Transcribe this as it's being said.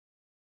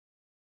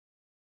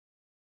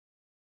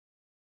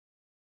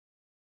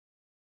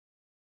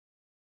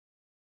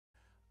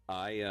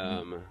I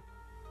Mm,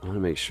 I want to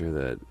make sure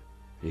that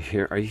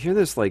are you hear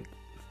this like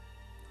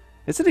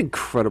it's an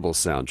incredible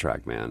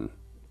soundtrack, man.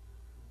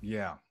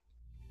 yeah,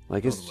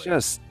 Like it's totally.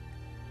 just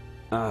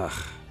ugh.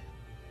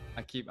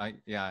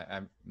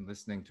 I'm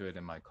listening to it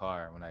in my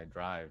car when I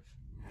drive.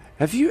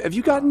 Have you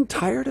Uh, gotten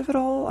tired of it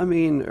all? I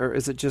mean, or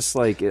is it just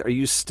like are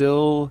you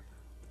still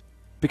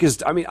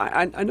because I mean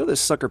I know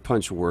this Sucker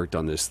Punch worked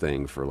on this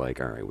thing for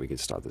like all right, we can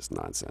stop this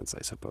nonsense,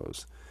 I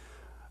suppose.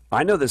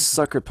 I know this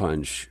Sucker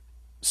Punch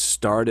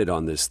started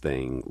on this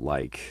thing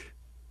like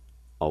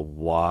a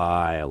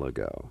while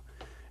ago.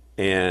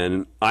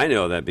 And I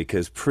know that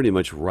because pretty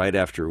much right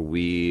after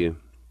we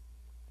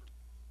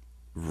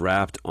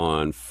wrapped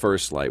on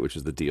First Light, which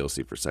was the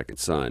DLC for Second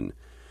Son,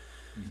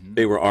 hmm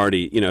they were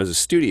already, as a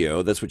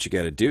studio, that's what you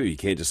got to do. You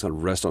can't just kind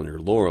of rest on your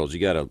laurels. You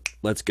got to,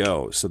 let's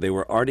go. So they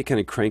were already kind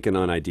of cranking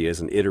on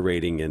ideas and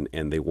iterating,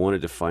 and they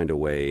wanted to find a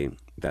way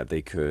that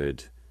they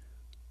could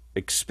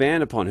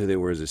expand upon who they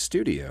were as a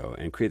studio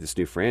and create this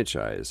new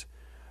franchise.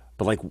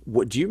 But like,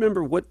 what do you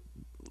remember?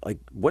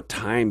 What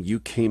time you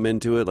came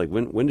into it? Like,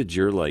 when did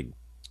your like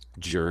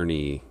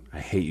journey? I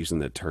hate using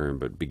that term,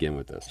 but begin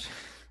with this.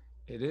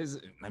 It is.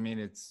 I mean,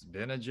 it's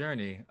been a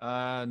journey.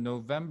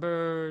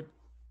 November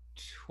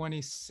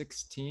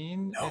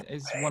 2016 No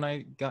is way. when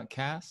I got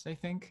cast, I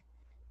think.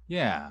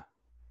 Yeah,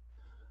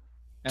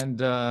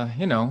 and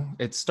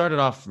it started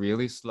off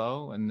really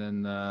slow, and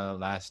then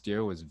last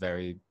year was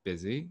very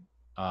busy.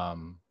 I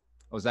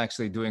was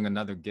actually doing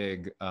another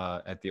gig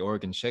at the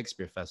Oregon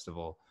Shakespeare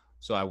Festival,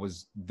 so I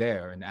was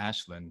there in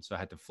Ashland. So I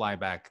had to fly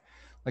back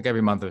like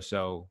every month or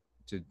so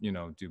to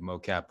do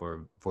mocap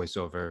or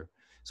voiceover.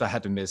 So I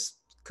had to miss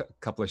a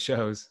couple of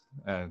shows,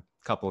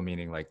 couple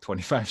meaning like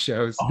 25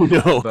 shows, Oh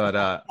no.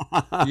 but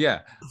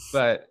yeah,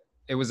 but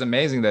it was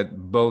amazing that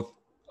both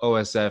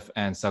OSF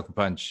and Sucker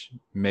Punch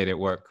made it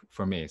work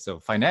for me. So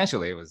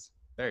financially, it was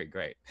very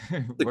great.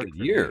 It A good worked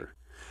for me. year.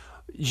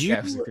 Yeah,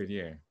 it was a You, good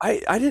year.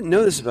 I didn't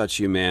know this about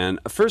you, man.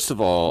 First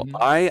of all, hmm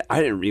I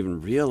didn't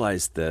even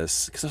realize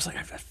this because I was like,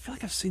 I feel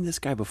like I've seen this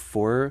guy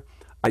before.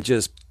 I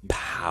just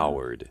Yeah.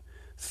 powered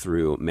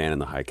through Man in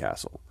the High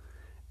Castle,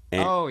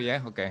 and Oh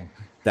yeah. Okay.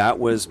 that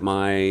was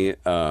my.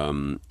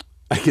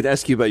 I could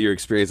ask you about your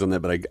experience on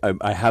that, but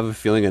I have a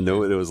feeling I know Yeah.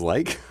 what it was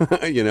like.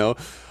 you know,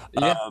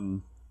 Yeah.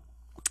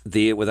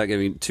 the without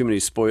giving too many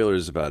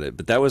spoilers about it,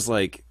 but that was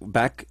like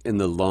back in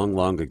the long,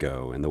 long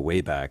ago, in the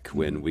way back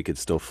when Mhm. we could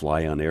still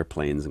fly on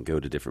airplanes and go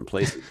to different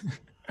places.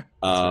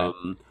 That's right.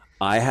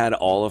 I had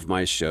all of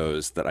my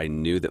shows that I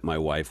knew that my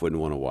wife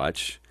wouldn't want to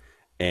watch,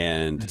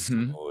 and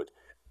hmm so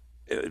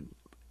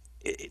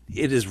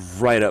it is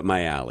right up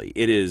my alley.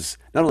 It is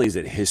not only is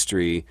it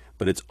history,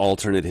 but it's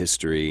alternate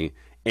history.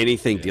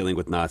 Anything Yeah. dealing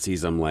with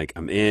Nazis, I'm like,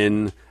 I'm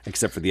in,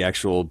 except for the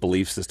actual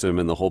belief system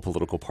and the whole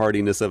political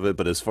partiness of it.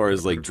 But as far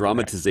as like Right.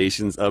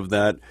 dramatizations of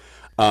that,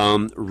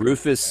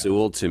 Rufus Yeah.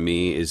 Sewell to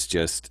me is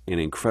just an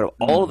incredible.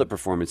 All of the Mm.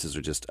 performances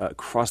are just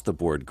across the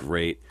board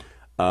great.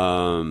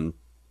 Um,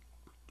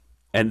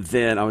 and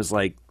then I was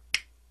like,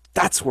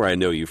 that's where I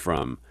know you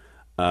from.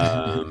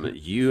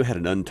 You had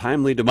an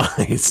untimely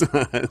demise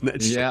on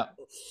that show. Yeah.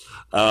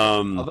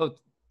 Um, Although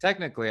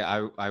technically,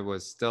 I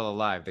was still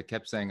alive. They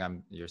kept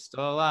saying you're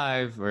still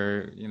alive,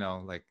 or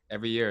like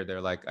every year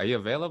they're like, "Are you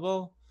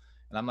available?"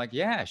 And I'm like,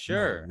 "Yeah, no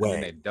sure." And then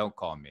they way. don't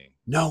call me.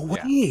 No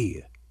Yeah.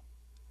 way.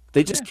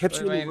 They just Yeah. kept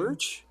But you in the I mean,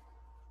 lurch?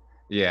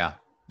 yeah.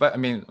 But I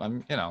mean,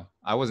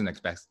 I wasn't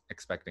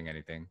expecting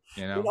anything.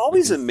 It With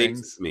always these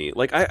amazes things. me.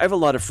 Like I have a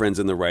lot of friends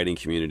in the writing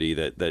community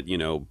that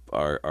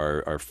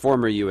are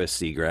former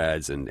USC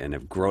grads and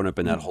have grown up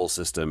in that Mm. whole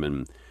system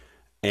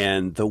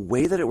and the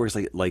way that it works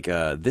like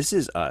This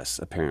Is Us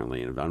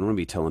apparently, and I don't want to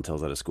be telling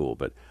tales out of school,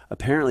 but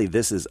apparently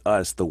This Is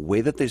Us, the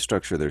way that they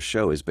structure their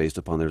show is based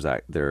upon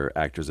their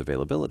actors'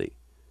 availability.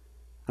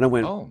 And I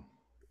went, Oh.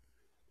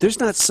 there's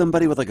not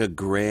somebody with like a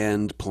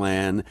grand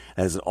plan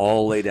as it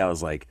all laid out.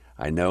 As like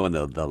I know in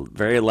the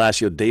very last,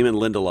 Damon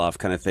Lindelof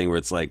kind of thing, where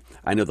it's like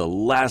I know the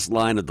last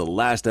line of the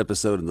last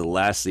episode in the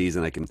last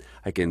season.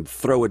 I can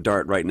throw a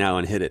dart right now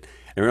and hit it.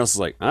 Everyone else is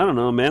like, I don't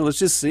know, man. Let's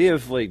just see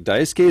if like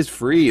Daisuke is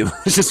free.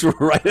 Let's just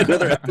write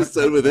another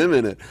episode with him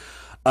in it.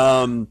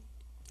 Um,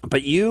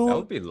 but That you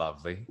would be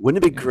lovely.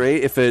 wouldn't it be Yeah.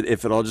 great if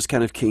it all just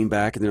kind of came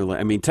back and they're like,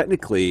 I mean,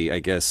 technically, I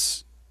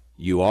guess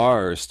you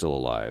are still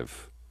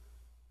alive,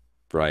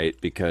 right?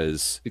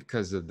 Because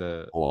Because of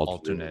the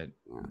alternate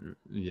alternate.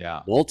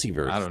 Yeah.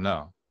 I multiverse. don't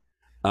know.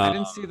 I Uh,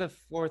 didn't see the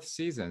fourth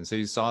season. So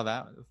you saw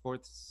that the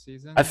fourth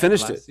I season,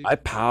 finished it. last I season?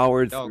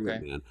 powered Oh, through it,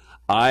 okay. man.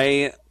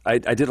 I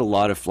did a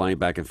lot of flying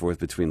back and forth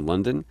between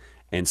London,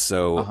 and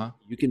so Uh-huh.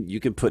 you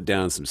can put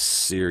down some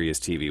serious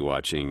TV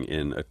watching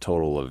in a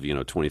total of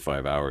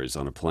 25 hours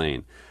on a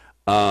plane.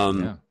 Um,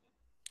 Yeah.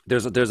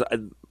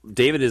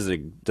 David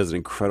does an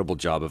incredible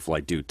job of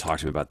like, dude, talk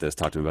to me about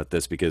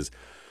this, because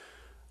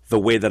the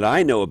way that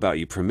I know about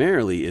you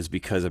primarily is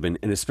because I've been,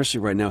 and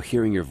especially right now,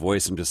 hearing your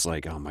voice, I'm just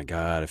like, oh my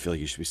God, I feel like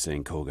you should be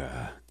saying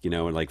Koga,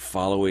 and like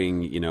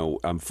following,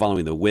 I'm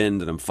following the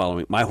wind and I'm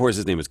following, my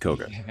horse's name is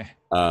Koga. Yeah.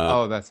 Uh,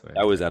 Oh, that's right.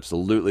 that was Okay.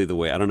 absolutely the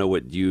way. I don't know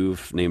what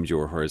you've named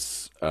your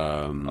horse.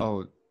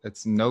 Oh,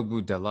 it's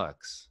Nobu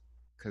Deluxe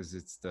because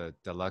it's the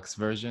deluxe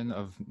version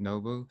of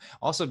Nobu.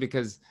 Also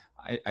because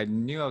I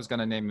knew I was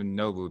gonna name him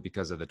Nobu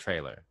because of the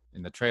trailer.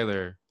 In the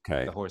trailer,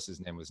 Okay. the horse's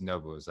name was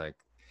Nobu. It was like,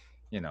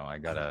 I Oh,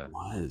 it gotta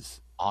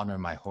was. honor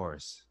my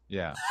horse.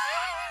 Yeah.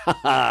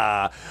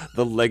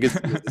 The legacy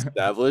is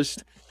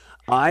established.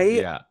 I,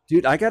 Yeah.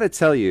 dude, I gotta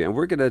tell you, and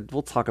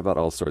we'll talk about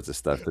all sorts of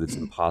stuff, but it's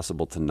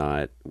impossible to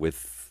not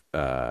with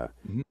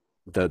Mhm.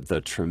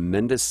 the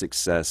tremendous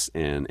success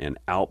and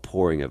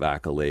outpouring of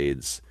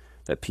accolades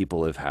that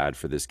people have had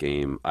for this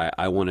game.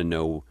 I want to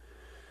know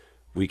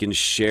we can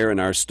share in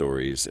our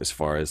stories as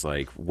far as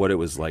like what it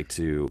was like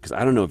to because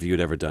I don't know if you had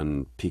ever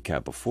done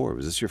PCAP before.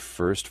 Was this your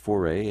first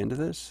foray into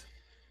this?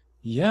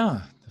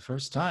 Yeah, the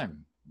first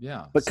time.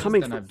 Yeah. But Since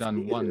coming then, from I've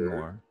done one theater,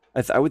 more.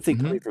 I would think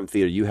Hmm. coming from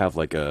theater, you have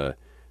like a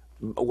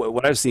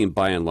what I've seen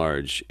by and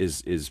large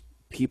is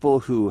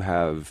people who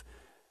have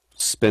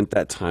spent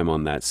that time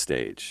on that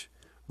stage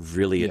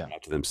really Yeah.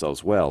 adapt to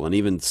themselves well, and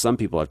even some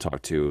people I've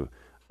talked to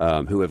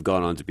who have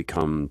gone on to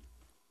become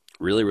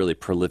really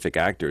prolific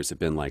actors have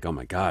been like, oh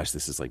my gosh,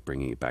 this is like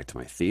bringing it back to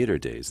my theater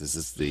days. This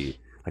is the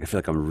like I feel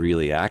like I'm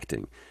really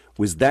acting.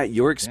 Was that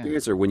your Yeah.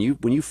 experience, or when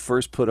you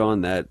first put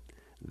on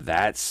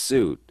that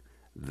suit,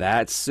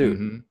 that suit?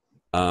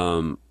 Hmm.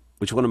 Um,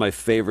 which one of my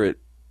favorite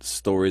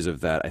stories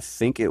of that? I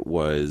think it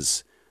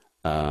was,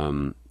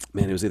 man,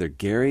 it was either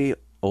Gary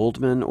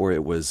Oldman or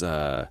it was,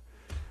 oh,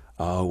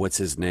 what's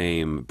his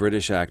name?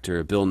 British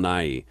actor Bill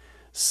Nighy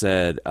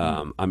said,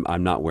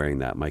 I'm not wearing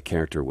that. My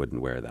character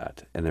wouldn't wear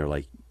that. And they're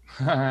like,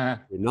 you're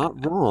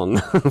not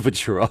wrong,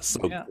 but you're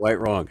also Yeah. quite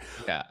wrong.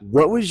 Yeah.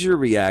 What was your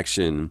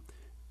reaction?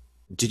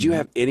 Did you Hmm.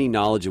 have any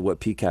knowledge of what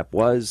PCAP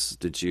was?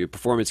 Did you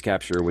performance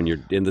capture when you're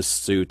in the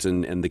suit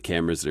and the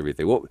cameras and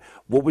everything?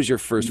 What was your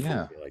first foray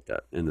Yeah. like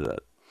that into that?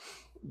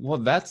 Well,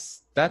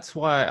 that's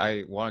why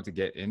I wanted to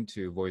get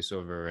into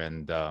voiceover,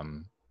 and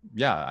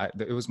yeah,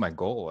 it was my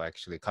goal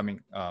actually.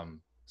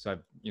 So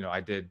I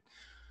did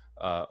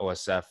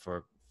OSF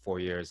for 4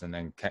 years, and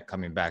then kept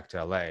coming back to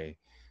LA.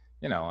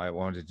 I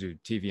wanted to do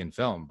TV and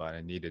film, but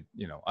I needed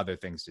other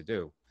things to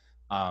do.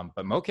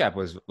 But mocap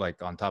was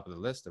like on top of the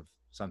list of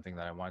something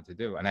that I wanted to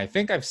do, and I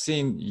think I've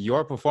seen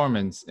your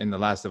performance in The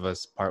Last of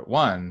Us Part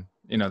One.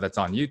 That's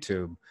on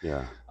YouTube.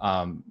 Yeah,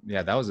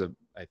 Yeah, that was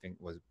I think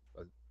was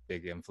a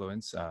big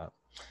influence.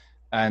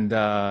 And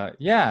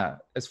yeah,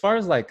 as far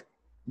as like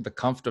the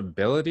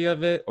comfortability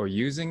of it or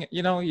using it,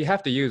 you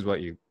have to use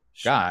what you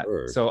got.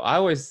 sure. So I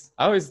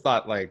always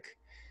thought like,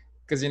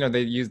 because they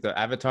use the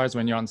avatars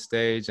when you're on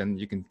stage and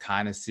you can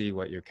kind of see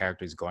what your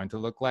character is going to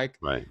look like.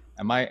 Right,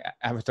 And my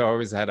avatar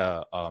always had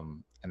a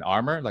an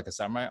armor, like a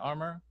samurai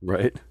armor.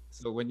 right.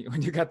 So when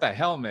you got that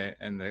helmet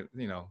and the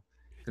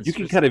You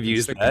can kind of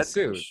use constricting that,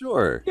 suit,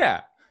 sure.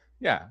 yeah,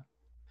 yeah,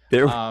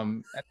 There,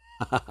 um,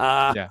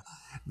 yeah,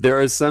 there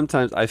are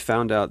sometimes I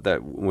found out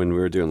that when we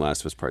were doing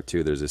Last of Us Part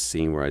Two, there's a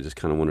scene where I just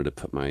kind of wanted to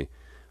put my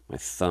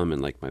thumb in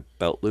like my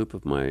belt loop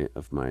of my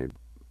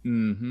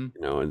mm-hmm,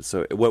 and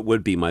so what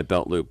would be my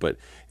belt loop, but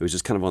it was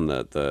just kind of on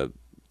the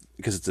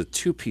because it's a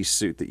two-piece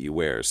suit that you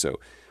wear. So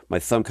my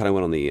thumb kind of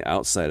went on the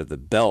outside of the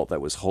belt that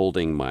was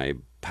holding my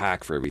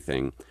pack for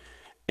everything.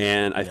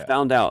 And I yeah.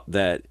 found out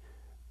that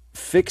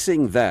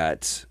fixing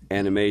that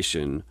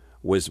animation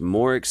was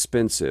more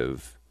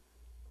expensive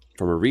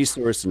from a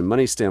resource and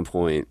money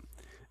standpoint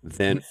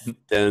than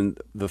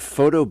the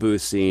photo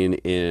booth scene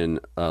in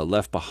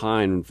Left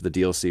Behind, the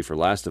DLC for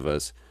Last of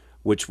Us,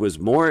 which was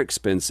more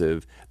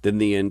expensive than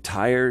the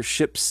entire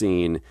ship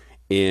scene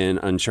in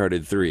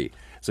Uncharted 3.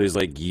 So he's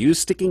like, you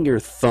sticking your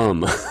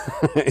thumb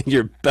in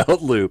your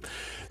belt loop.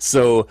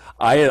 So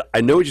I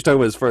know what you're talking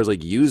about as far as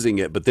like using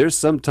it, but there's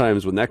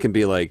sometimes when that can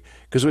be like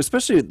because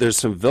especially there's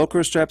some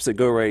Velcro straps that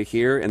go right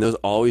here, and those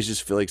always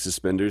just feel like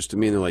suspenders to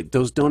me. And they're like,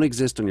 those don't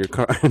exist on your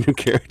car on your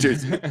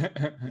characters.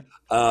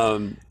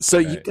 So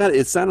you Right. got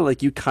it sounded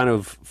like you kind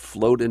of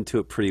flowed into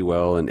it pretty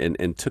well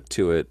and took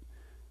to it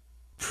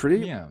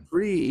pretty Yeah.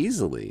 pretty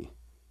easily.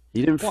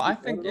 You didn't Well, I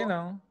freak out think, at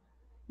all?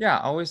 yeah,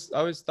 I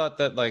always thought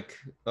that like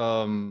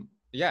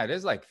yeah, it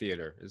is like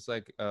theater. It's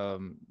like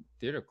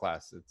theater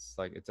class. It's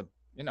like it's a,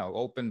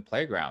 open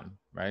playground,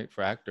 right,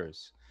 for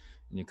actors.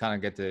 And you kind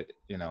of get to,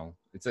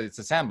 it's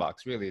a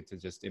sandbox really to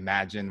just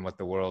imagine what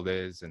the world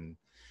is, and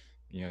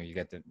you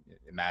get to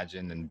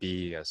imagine and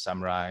be a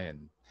samurai,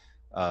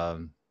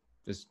 and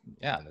just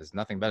yeah, there's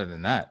nothing better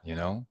than that.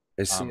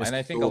 I see a And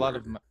I think a lot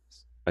sword. of my,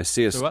 I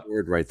see a so what?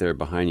 sword right there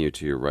behind you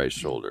to your right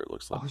shoulder, it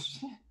looks like. Oh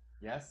shit.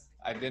 Yes,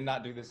 I did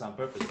not do this on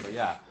purpose, but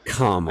yeah,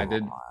 Come I on.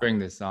 did bring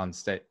this on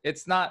stage.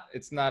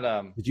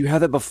 Did you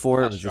have that It's before?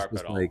 Or not was this sharp at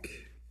just all.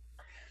 like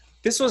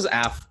This was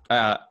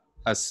after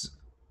as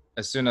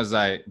as soon as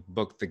I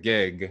booked the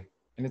gig,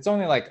 and it's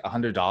only like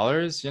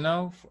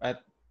 $100,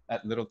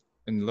 at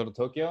Little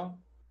Tokyo.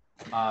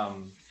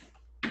 Um,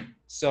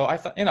 so I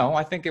thought,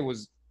 I think it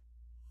was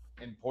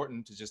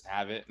important to just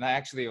have it, and I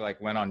actually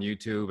like went on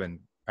YouTube and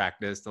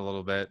practiced a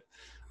little bit,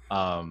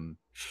 um,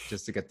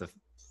 just to get the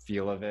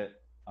feel of it.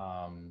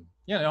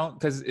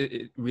 Because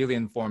it really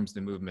informs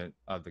the movement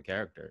of the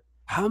character.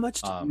 how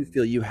much do you Um,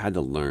 feel you had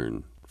to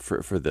learn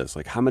for this?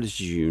 Like, how much did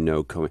you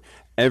know coming?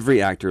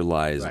 Every actor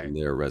lies on Right.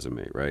 their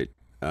resume, right?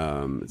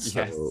 So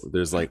Yes.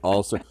 there's like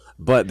also,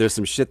 but there's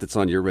some shit that's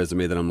on your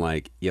resume that I'm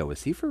like, yo,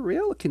 is he for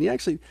real? Can you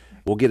actually?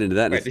 We'll get into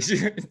that in a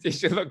Wait,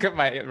 did you look at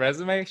my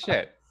resume?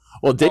 Shit.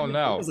 Well, Oh Dave was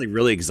no. like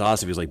really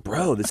exhaustive. He was like,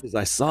 "Bro, this is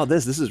I saw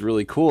this. This is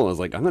really cool." I was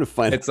like, "I'm gonna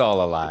find It's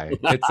all a lie.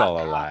 It's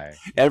all a lie.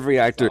 every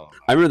It's actor." all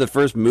a I remember the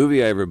first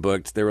movie I ever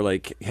booked. They were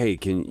like, "Hey,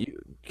 can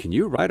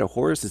you ride a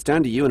horse? It's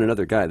down to you and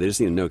another guy. They just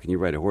need to know, can you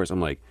ride a horse?" I'm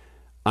like,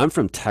 "I'm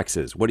from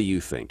Texas. What do you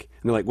think?"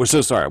 And they're like, "We're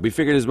so sorry. We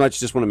figured as much.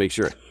 Just want to make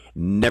sure."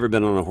 Never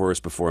been on a horse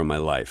before in my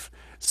life.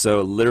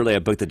 So literally, I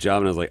booked the job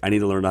and I was like, "I need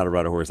to learn how to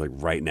ride a horse like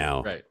right now."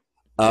 lie. Right.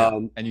 Yeah.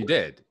 Um, And you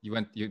did. You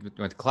went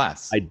to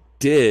class. I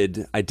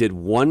did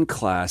one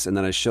class and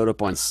then I showed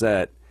up on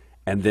set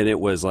and then it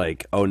was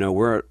like, oh no,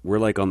 we're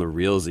like on the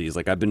realsies.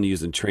 Like I've been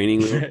using training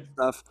wheels and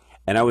stuff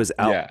and I was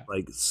out Yeah.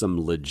 with like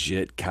some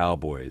legit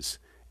cowboys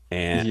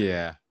and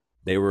Yeah.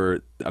 they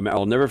were I mean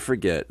I'll never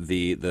forget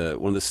the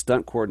one of the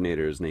stunt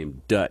coordinators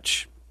named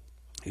Dutch.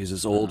 He's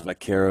this old Uh-huh.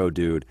 vaquero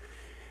dude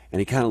and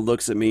he kind of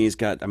looks at me. He's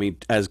got I mean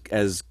as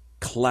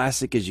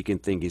classic as you can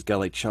think. He's got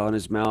like chaw in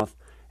his mouth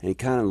and he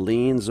kind of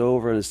leans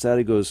over and instead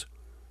he goes,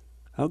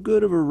 how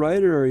good of a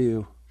writer are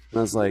you? And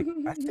I was like,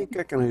 I think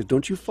I can.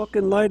 Don't you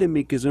fucking lie to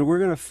me, because we're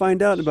gonna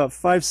find out in about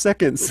 5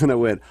 seconds. And I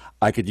went,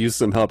 I could use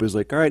some help. He was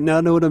like, all right, now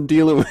I know what I'm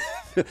dealing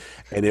with.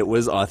 And it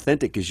was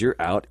authentic because you're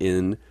out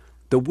in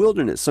the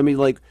wilderness. So, I mean,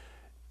 like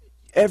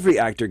every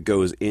actor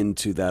goes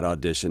into that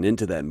audition,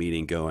 into that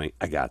meeting, going,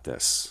 I got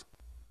this.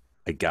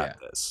 I got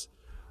Yeah. this.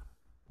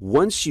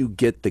 Once you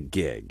get the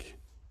gig,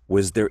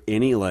 was there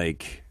any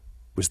like,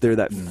 was there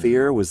that Mm.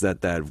 fear? Was that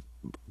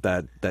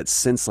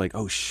sense like,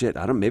 oh shit,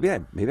 I don't maybe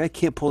I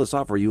can't pull this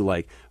off? Or are you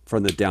like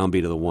from the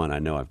downbeat of the one, I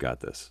know I've got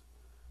this.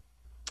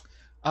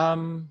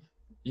 Um,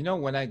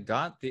 when I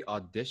got the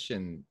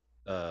audition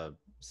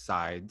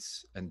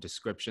sides and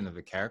description of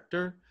the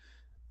character,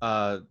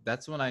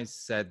 that's when I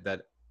said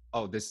that,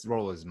 oh, this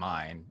role is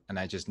mine, and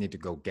I just need to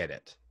go get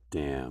it.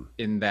 Damn.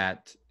 In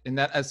that,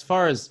 as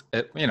far as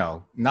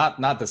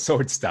not the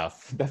sword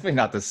stuff, definitely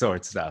not the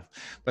sword stuff,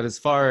 but as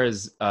far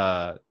as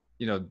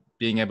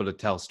being able to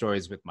tell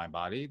stories with my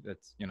body,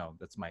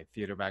 that's my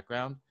theater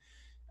background,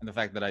 and the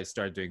fact that I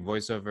started doing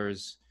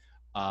voiceovers,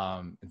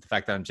 and the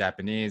fact that I'm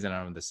Japanese and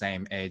I'm the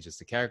same age as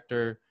the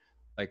character,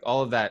 like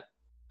all of that,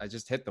 I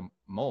just hit the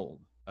mold,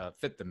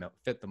 fit the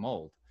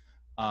mold,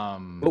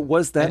 But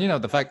was and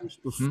that the fact.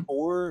 established Hmm?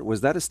 before?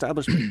 Was that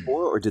established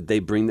before, or did they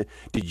bring the?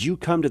 Did you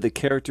come to the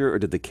character, or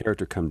did the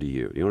character come to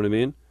you? You know what I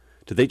mean?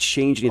 Did they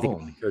change anything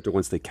about Oh, the character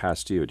once they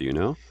cast you? Do you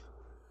know?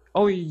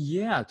 oh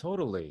yeah,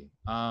 totally.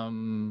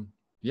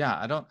 Yeah,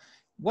 I don't.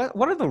 What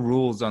are the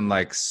rules on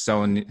like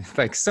Sony?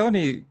 Like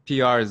Sony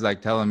PR is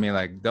like telling me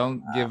like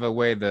don't give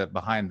away the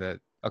behind the.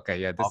 Okay,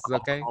 yeah, this is I'll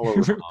okay. call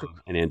over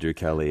and Andrew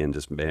Kelly and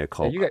just mea Yeah,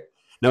 culpa. you get.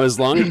 No, as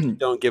long as you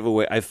don't give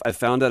away, I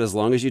found out as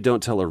long as you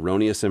don't tell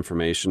erroneous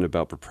information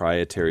about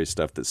proprietary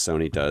stuff that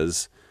Sony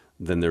does,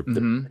 then they're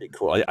Hmm. pretty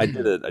cool. I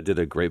did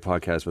a great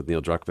podcast with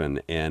Neil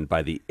Druckmann, and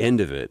by the end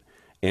of it,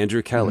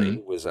 Andrew Hmm.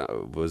 Kelly was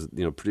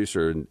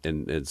producer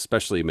and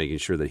especially making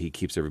sure that he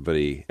keeps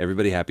everybody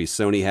happy,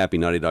 Sony happy,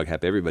 Naughty Dog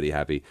happy, everybody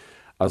happy.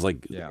 I was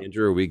like, Yeah.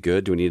 Andrew, are we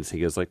good? Do we need to?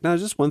 He goes like, no,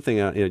 just one thing.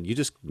 You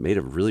just made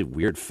a really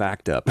weird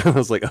fact up. I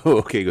was like, oh,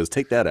 okay. He goes,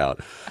 take that out.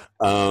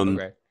 Um,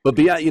 Okay. but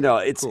yeah,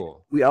 it's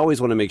Cool. we always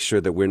want to make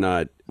sure that we're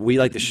not. We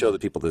like to show the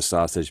people the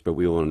sausage, but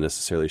we won't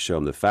necessarily show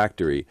them the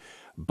factory.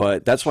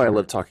 But that's why I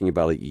love Sure. talking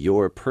about like,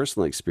 your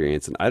personal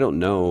experience. And I don't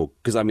know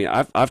because I mean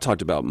I've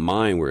talked about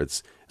mine where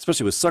it's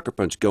especially with Sucker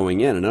Punch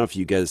going in. I don't know if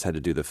you guys had to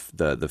do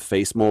the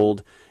face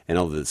mold and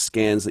all the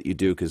scans that you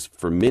do because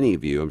for many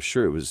of you, I'm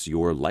sure it was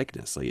your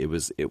likeness. Like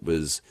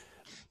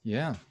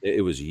Yeah.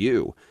 it was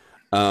you.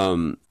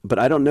 But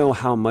I don't know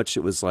how much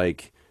it was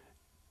like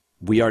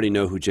we already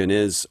know who Jen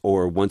is,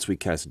 or once we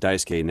cast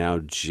Daisuke, now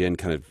Jen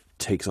kind of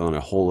takes on a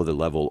whole other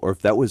level, or if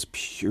that was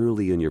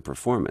purely in your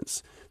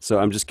performance. So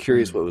I'm just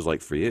curious what it Mm. was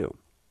like for you.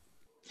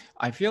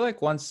 I feel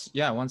like once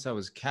I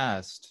was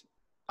cast,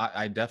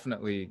 I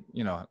definitely,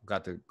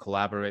 got to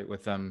collaborate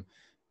with them.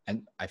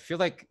 And I feel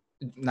like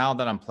now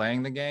that I'm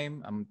playing the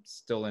game, I'm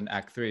still in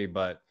Act 3,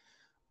 but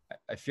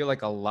I feel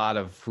like a lot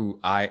of who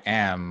I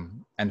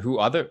am and who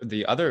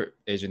the other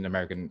Asian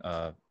American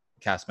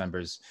cast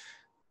members,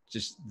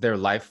 just their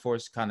life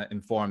force kind of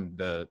informed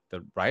the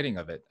writing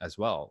of it as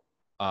well.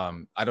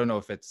 I don't know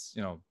if it's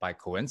by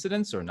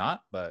coincidence or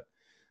not, but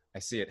I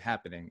see it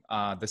happening.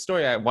 The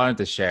story I wanted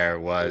to share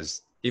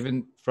was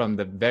even from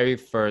the very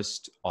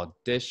first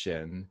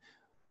audition,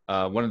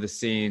 one of the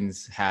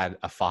scenes had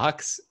a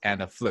fox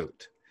and a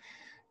flute.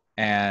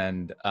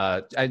 And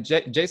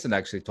Jason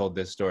actually told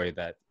this story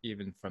that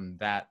even from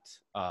that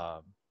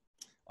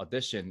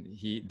audition,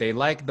 they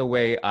liked the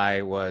way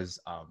I was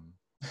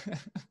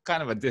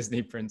kind of a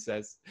Disney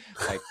princess.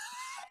 Like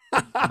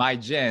my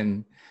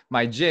Jin,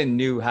 my Jin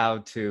knew how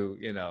to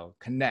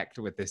connect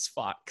with this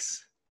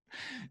fox,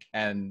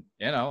 and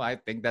I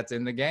think that's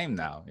in the game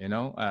now.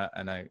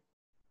 And I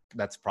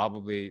that's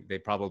probably they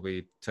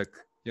probably took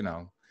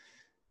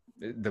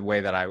the way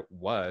that I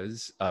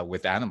was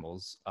with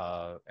animals,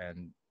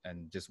 and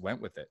just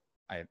went with it.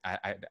 I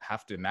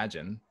have to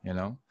imagine,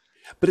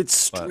 But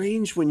it's but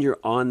strange when you're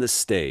on the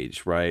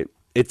stage, right?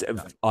 It's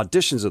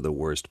auditions are the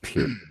worst,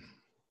 period.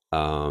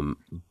 Um,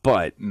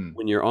 but mm.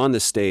 when you're on the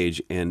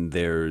stage and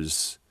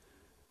there's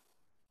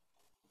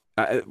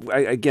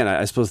again,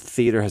 I suppose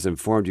theater has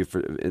informed you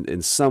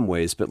in some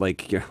ways, but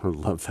like, yeah, I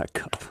love that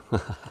cup.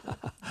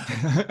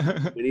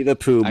 Winnie the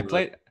Pooh I mug.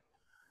 played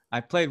I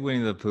played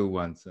Winnie the Pooh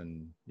once,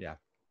 and yeah.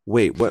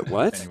 Wait, what?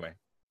 What? Anyway,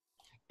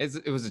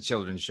 it was a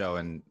children's show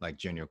in like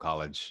junior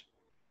college.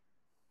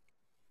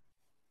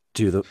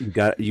 Do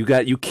the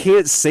you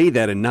can't say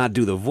that and not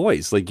do the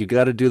voice. Like you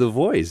got to do the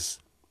voice.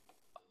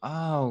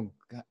 Oh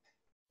God,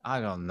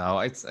 I don't know.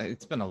 It's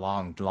been a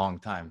long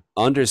time.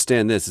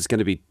 Understand this. It's going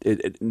to be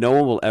no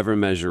one will ever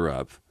measure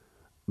up,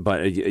 but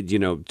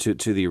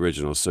to the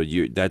original. So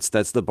you that's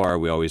the bar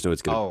we always know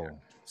it's going to be. Oh,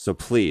 So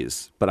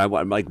please, but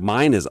I'm like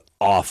mine is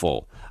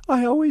awful.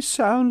 I always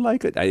sound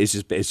like it. It's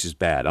just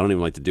bad. I don't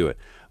even like to do it.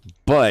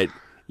 But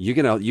you're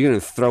gonna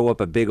throw up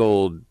a big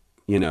old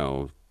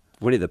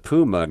Winnie the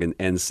Pooh mug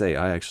and say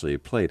I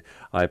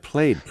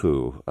played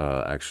Pooh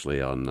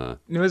actually on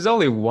it was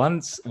only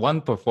one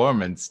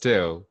performance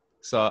too.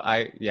 So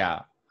I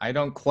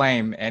don't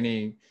claim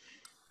any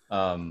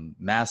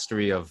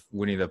mastery of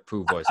Winnie the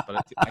Pooh voice,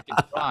 but I can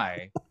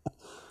try.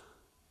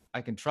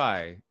 I can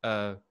try.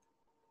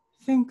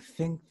 Think.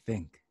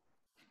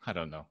 I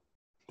don't know.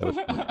 that was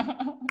funny.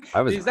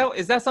 I was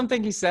Is that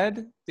something he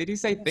said? Did he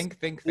say yes, think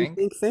think? think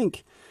think.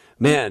 Think,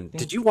 Man, did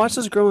think, you watch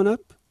think. this growing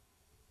up?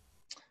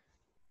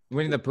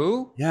 Winnie the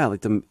Pooh? Yeah,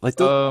 like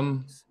those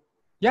Um,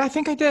 yeah, I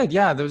think I did.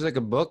 Yeah, there was like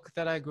a book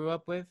that I grew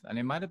up with, and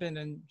it might have been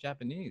in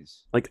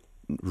Japanese. like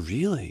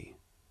really.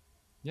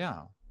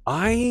 Yeah, the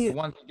I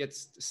one who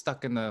gets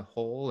stuck in the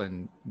hole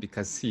and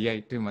because he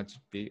ate too much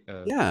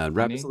Yeah,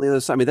 Rabbits on honey. the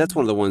Other Side. I mean, that's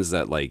one of the ones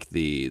that like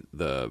the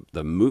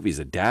movies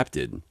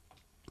adapted.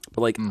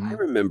 But like I Mm-hmm.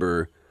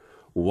 remember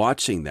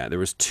watching that. There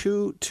was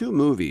two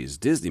movies,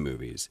 Disney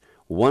movies.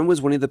 One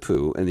was Winnie the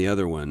Pooh, and the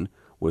other one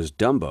was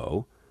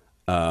Dumbo.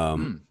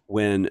 Mm,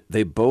 When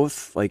they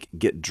both like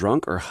get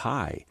drunk or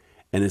high,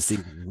 and it's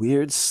these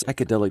weird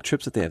psychedelic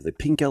trips that they have. The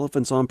pink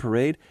elephants on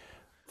parade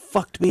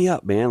fucked me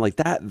up, man. Like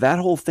that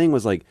whole thing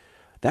was like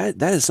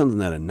that is something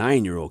that a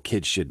 9-year-old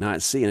kid should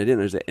not see, and I didn't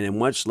understand. And then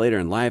much later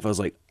in life, I was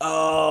like,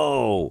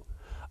 oh,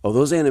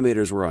 those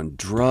animators were on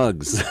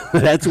drugs.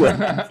 That's what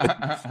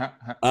happened.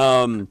 mm.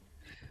 Um,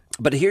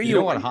 but here You know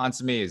you what are.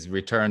 haunts me is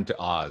Return to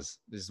Oz.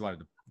 Just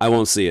wanted to I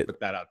won't see it. put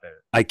that out there.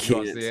 I You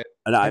won't see can't. it.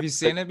 And Have you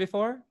seen it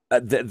before?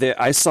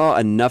 I saw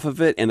enough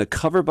of it, and the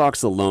cover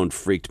box alone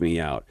freaked me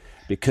out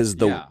because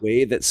the Yeah.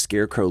 way that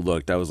Scarecrow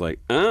looked, I was like,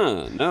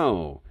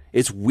 no,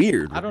 it's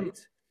weird, I don't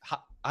right?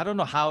 I don't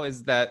know how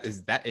is that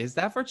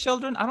for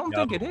children? I don't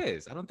think it No.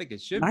 is. I don't think it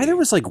should Neither be.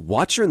 was like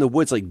Watcher in the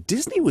Woods. Like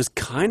Disney was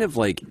kind of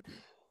like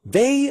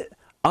they.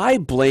 I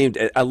blamed.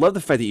 I love the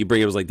fact that you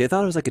bring it. Was like they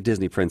thought it was like a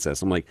Disney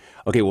princess. I'm like,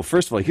 okay, well,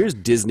 first of all, here's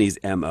Disney's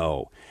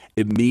mo.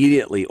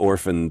 Immediately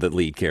orphan the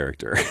lead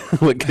character.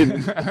 Like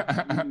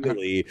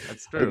immediately,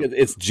 That's like true.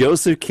 it's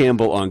Joseph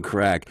Campbell on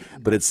crack.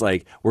 But it's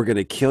like we're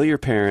gonna kill your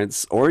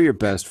parents or your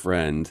best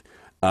friend.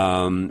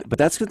 But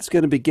that's what's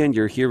gonna begin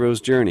your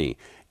hero's journey.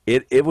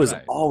 It was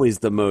Right. always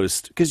the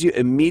most because you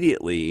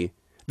immediately.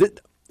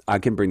 I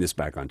can bring this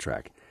back on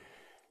track.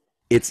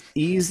 It's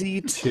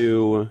easy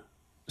to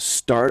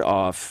start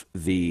off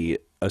the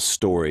a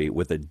story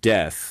with a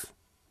death,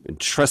 and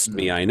trust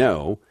me, Mm, I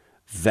know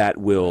that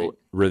will right.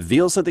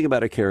 reveal something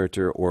about a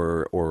character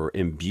or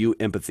imbue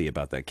empathy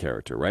about that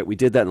character, right? We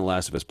did that in The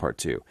Last of Us Part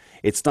 2.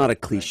 It's not a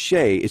Right.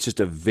 cliche, it's just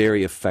a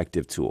very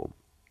effective tool.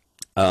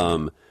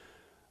 Um,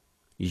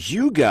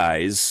 you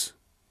guys,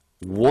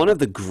 one of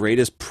the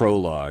greatest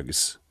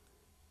prologues.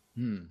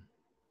 Hmm.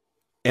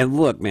 And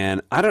look,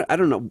 man, I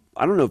don't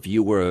know if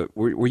you were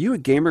you a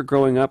gamer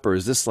growing up, or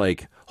is this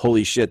like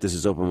holy shit, this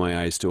has opened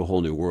my eyes to a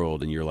whole new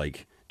world, and you're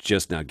like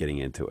just now getting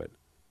into it?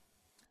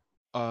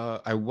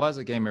 I was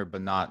a gamer,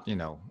 but not,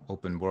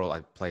 open world. I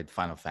played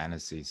Final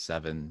Fantasy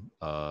VII,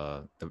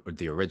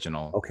 the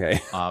original. Okay.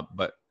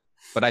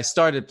 But I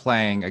started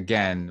playing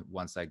again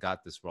once I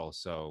got this role.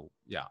 So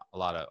yeah, a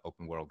lot of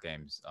open world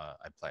games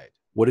I played.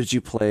 What did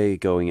you play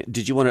going in?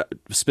 Did you want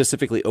to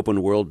specifically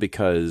open world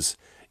because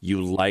you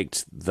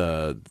liked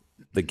the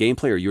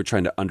gameplay, or you were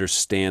trying to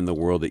understand the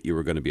world that you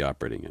were going to be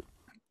operating in?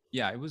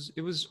 Yeah, it was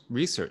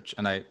research,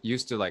 and I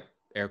used to like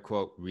air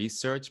quote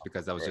research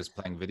because I was Right. just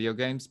playing video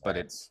games, but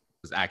it Nice.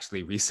 was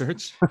actually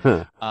research.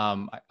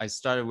 I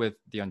started with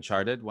the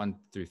Uncharted 1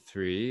 through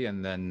 3,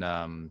 and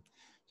then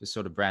just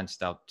sort of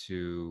branched out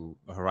to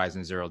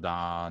Horizon Zero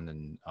Dawn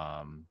and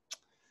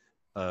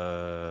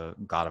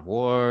God of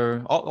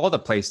War, all the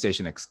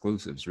PlayStation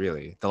exclusives,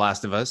 really. The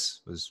Last of Us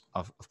was,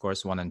 of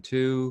course, 1 and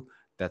 2.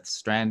 Death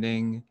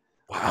Stranding.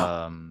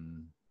 Wow.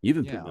 Um, You've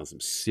been putting yeah, on some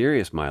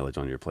serious mileage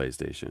on your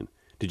PlayStation.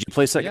 Did you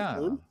play Second yeah,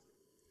 Son?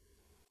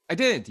 I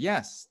did.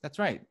 Yes, that's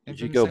right. Did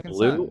you Infamous go Second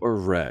blue Son. or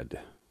red?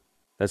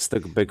 That's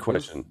the big Blue,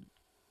 question.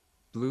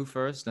 blue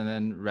first, and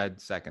then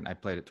red second. I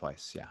played it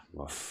twice. Yeah.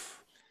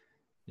 Oof.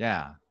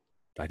 Yeah,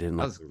 I didn't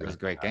like the that was Red a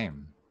great Path.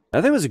 game.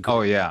 I think it was a Oh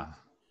great yeah,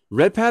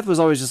 Red Path was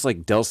always just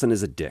like Delson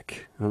is a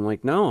dick. And I'm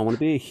like, no, I want to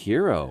be a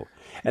hero.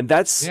 And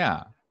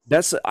yeah.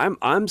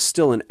 I'm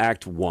still in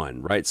Act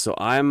One, right? So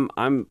I'm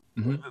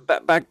Hmm.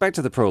 back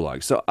to the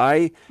prologue. So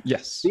I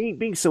Yes.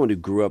 being someone who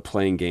grew up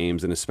playing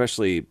games, and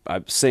especially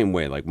same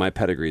way, like my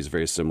pedigree is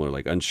very similar.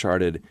 Like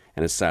Uncharted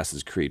and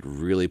Assassin's Creed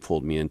really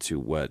pulled me into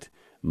what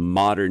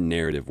modern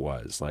narrative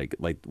was. Like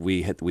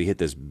we hit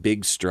this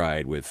big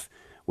stride with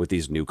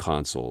these new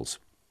consoles,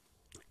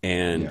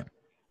 and Yeah.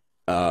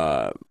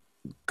 uh,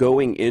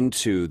 going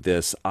into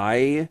this,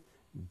 I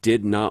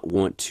did not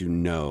want to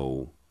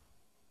know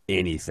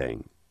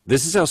anything.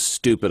 This is how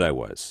stupid I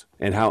was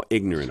and how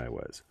ignorant I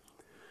was.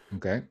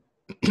 Okay.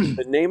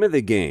 The name of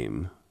the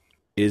game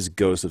is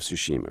Ghost of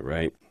Tsushima,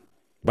 right?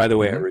 By the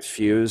way, I Hmm.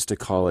 refuse to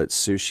call it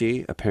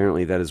sushi.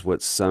 Apparently, that is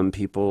what some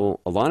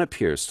people. Alana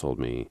Pierce told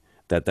me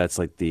that that's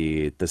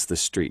the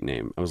street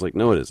name. I was like,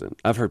 no, it isn't.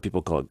 I've heard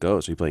people call it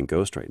Ghost. Are you playing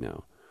Ghost right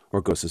now,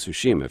 or Ghost of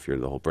Tsushima if you're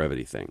the whole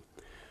brevity thing?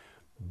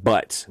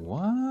 But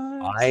What?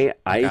 I Okay,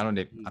 I I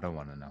don't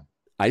want to know.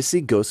 I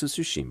see Ghost of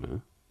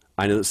Tsushima.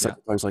 I know that Yeah.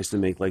 Sucker Punch likes to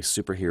make like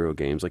superhero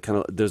games, like kind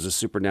of there's a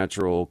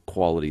supernatural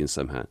quality in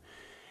somehow.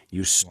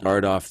 You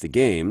start Wow. off the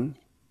game,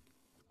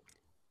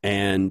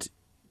 and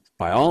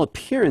by all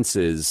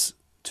appearances,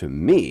 to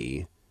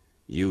me,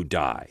 you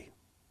die.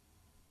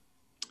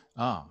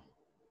 Oh.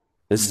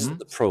 This is Mm-hmm.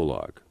 the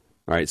prologue.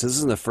 All right, so this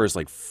is in the first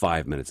like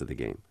 5 minutes of the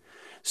game.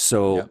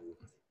 So Yep.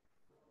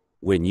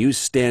 when you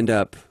stand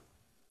up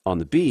on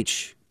the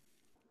beach,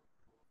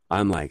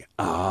 I'm like,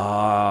 oh,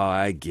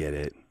 I get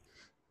it.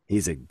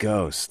 He's a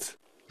ghost.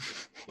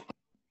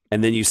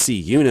 And then you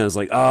see Yuna, it's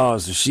like, oh,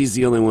 so she's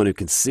the only one who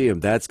can see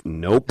him. That's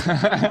nope.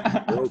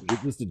 Nope, you're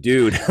just a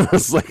dude. I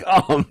was like,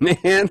 oh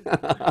man.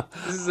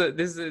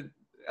 This is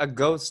a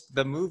ghost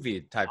the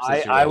movie type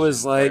I was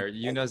situation like, where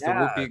Yuna's the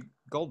yeah, Whoopi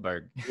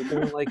Goldberg. you're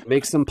gonna like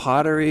make some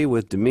pottery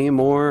with Demi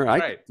Moore.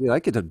 Right. Dude,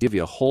 I could give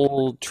you a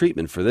whole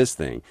treatment for this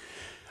thing.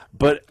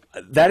 But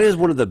that is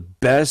one of the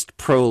best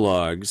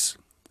prologues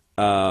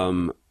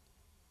um,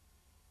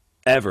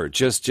 ever.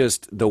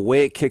 Just the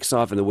way it kicks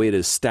off and the way it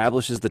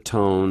establishes the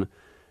tone.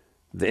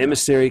 The Yeah.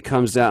 emissary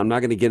comes out. I'm not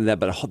going to get into that,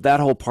 but that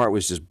whole part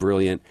was just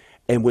brilliant.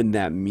 And when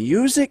that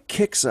music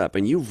kicks up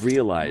and you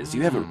realize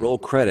you haven't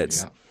rolled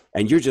credits Yeah.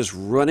 and you're just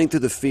running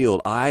through the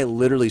field, I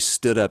literally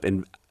stood up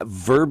and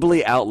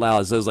verbally out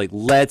loud, so I was like,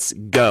 let's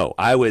go.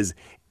 I was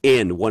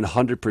in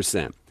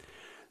 100%.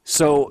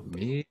 So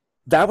Me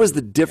that was the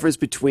too. Yeah. difference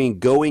between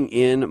going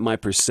in my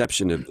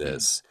perception of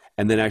this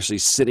and then actually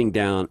sitting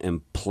down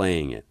and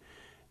playing it.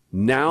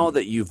 Now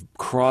that you've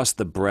crossed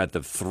the breadth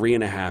of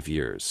 3.5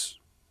 years,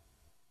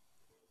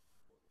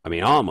 I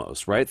mean,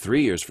 almost, right?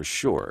 3 years for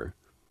sure.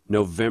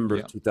 November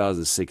of Yeah.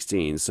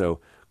 2016. So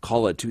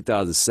call it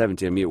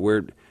 2017. I mean,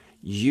 where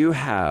you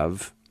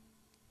have,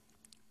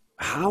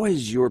 how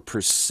is your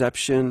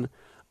perception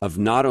of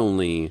not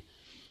only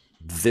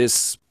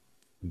this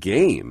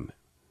game,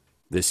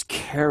 this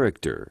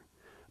character,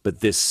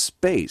 but this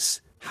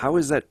space, how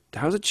has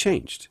it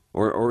changed?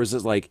 Or is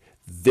it like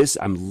this,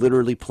 I'm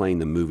literally playing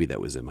the movie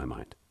that was in my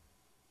mind?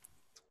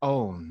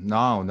 Oh,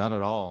 no, not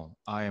at all.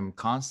 I am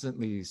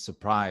constantly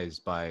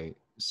surprised by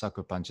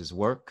Sucker Punch's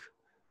work.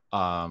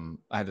 I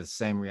had the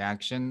same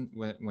reaction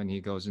when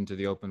he goes into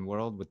the open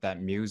world with that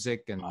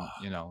music, and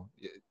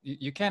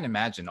you can't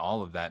imagine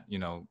all of that,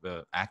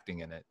 the acting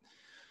in it.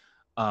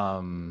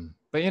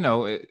 But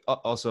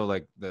also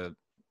like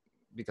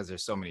because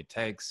there's so many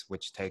takes,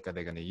 which take are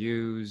they going to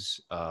use?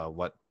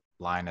 What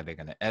line are they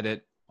going to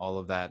edit? All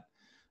of that.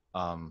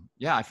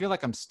 Yeah, I feel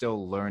like I'm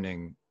still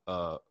learning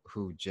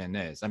who Jin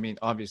is. I mean,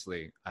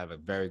 obviously, I have a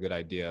very good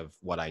idea of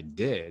what I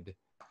did,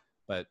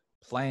 but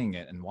playing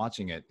it and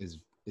watching it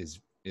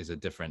is a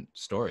different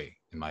story,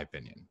 in my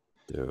opinion.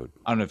 Dude,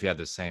 I don't know if you had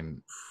the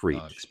same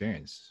preach.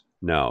 experience.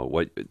 No,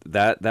 what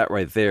that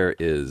right there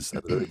is, I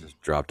literally just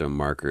dropped a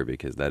marker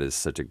because that is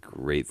such a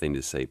great thing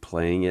to say.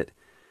 Playing it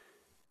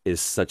is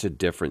such a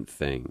different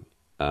thing.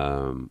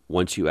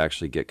 Once you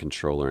actually get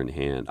controller in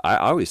hand, I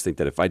always think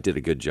that if I did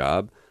a good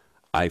job,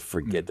 I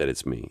forget Mm. that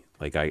it's me.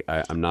 Like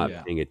I'm not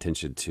Yeah, paying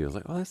attention to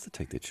like, oh, that's the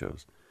take they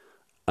chose.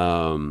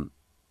 Um,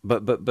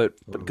 but totally.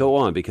 go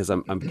on because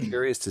I'm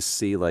curious to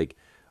see like,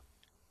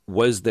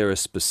 was there a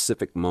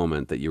specific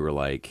moment that you were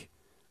like,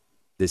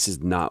 this is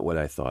not what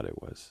I thought it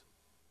was,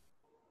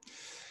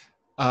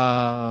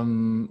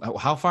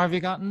 How far have you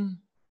gotten?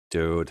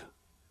 dude?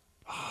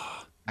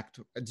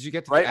 Did you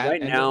get to the Right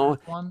end of now,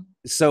 Act One?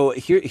 so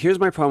here's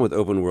my problem with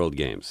open world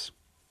games.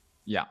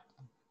 Yeah,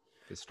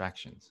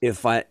 distractions.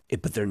 But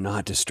they're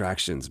not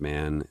distractions,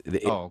 man.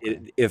 Oh,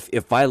 okay. If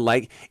if I'm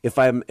like,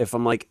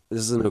 this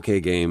is an okay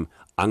game,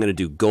 I'm gonna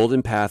do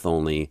golden path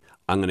only.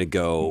 I'm gonna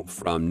go Mhm.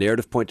 from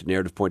narrative point to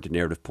narrative point to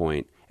narrative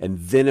point, and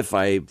then if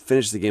I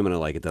finish the game and I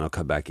like it, then I'll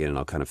come back in and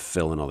I'll kind of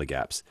fill in all the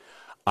gaps.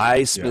 I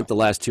Yeah. spent the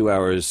last 2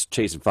 hours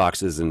chasing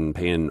foxes and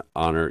paying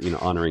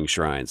honoring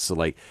shrines. So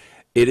like,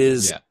 it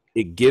is. Yeah.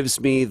 It gives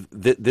me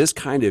this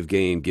kind of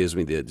game gives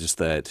me the just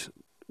that,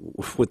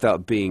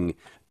 without being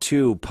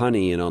too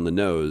punny and on the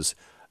nose,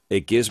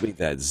 it gives me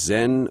that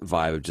Zen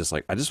vibe of just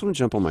like, I just want to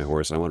jump on my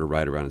horse and I want to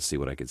ride around and see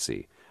what I can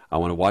see. I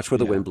want to watch where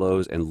the Yeah. wind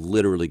blows and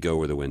literally go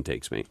where the wind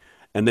takes me.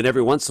 And then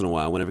every once in a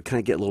while, whenever I kind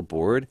of get a little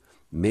bored,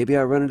 maybe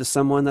I run into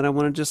someone that I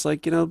want to just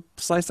like,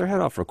 slice their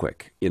head off real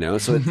quick, So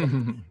it's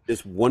like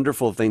this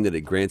wonderful thing that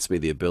it grants me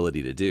the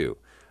ability to do.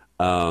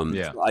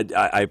 Yeah. So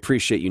I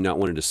appreciate you not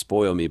wanting to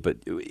spoil me, but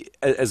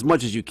as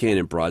much as you can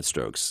in broad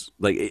strokes,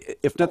 like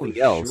if Oh,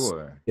 nothing else,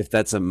 sure. if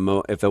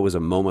that was a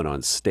moment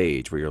on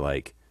stage where you're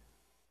like,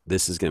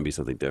 this is going to be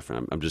something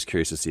different. I'm just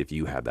curious to see if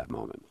you had that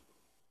moment.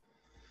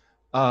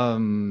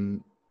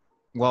 Um,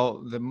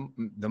 well, the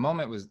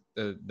moment was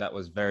that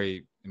was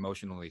very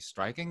emotionally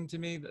striking to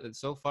me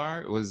so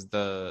far. It was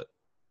the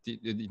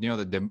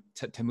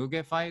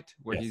Temuge fight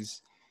where Yes.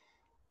 he's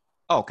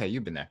oh, okay,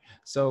 you've been there.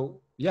 So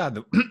yeah,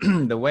 the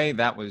the way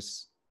that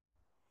was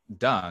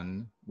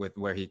done with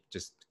where he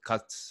just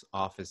cuts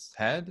off his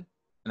head,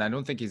 and I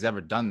don't think he's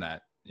ever done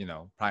that,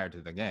 prior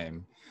to the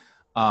game.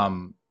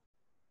 Um,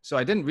 so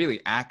I didn't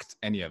really act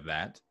any of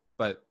that,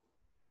 but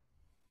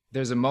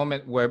there's a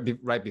moment where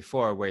right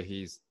before where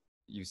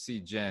you see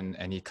Jin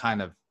and he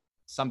kind of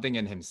something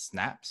in him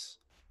snaps,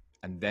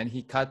 and then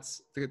he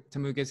cuts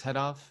Temuge's head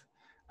off,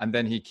 and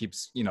then he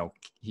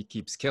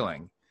keeps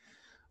killing.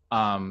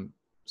 Um,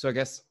 so I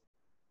guess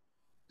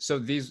so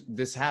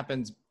this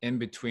happens in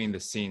between the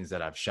scenes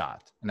that I've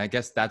shot, and I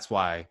guess that's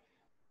why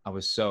I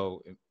was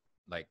so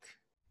like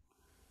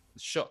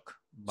shook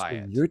by So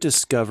it. you're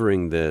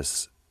discovering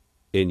this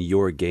in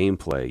your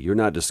gameplay. You're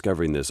not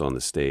discovering this on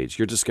the stage.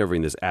 You're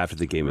discovering this after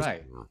the game is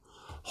Right, going on.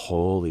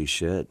 Holy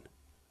shit.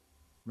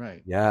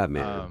 right. Yeah,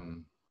 man.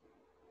 Um,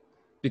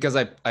 because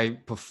I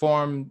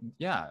performed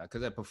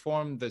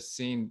the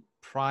scene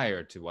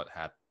prior to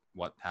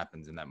what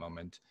happens in that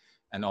moment,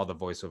 and all the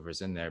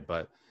voiceovers in there,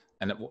 but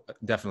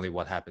definitely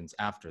what happens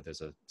after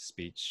there's a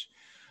speech.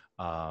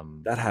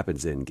 Um, That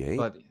happens in game.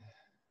 but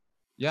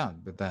yeah,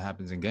 but that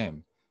happens in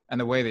game, and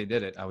the way they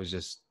did it, I was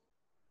just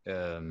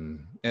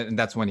and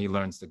that's when he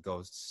learns the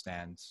ghost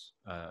stance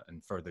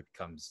and further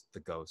becomes the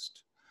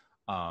ghost.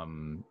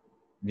 um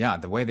yeah,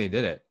 the way they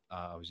did it,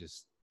 it was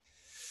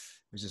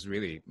just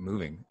really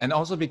moving, and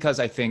also because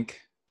I think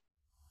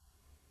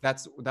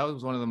that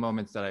was one of the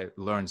moments that I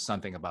learned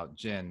something about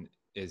Jin,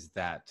 is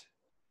that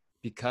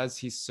because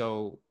he's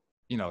so,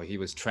 he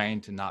was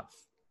trained to not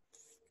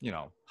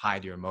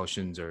hide your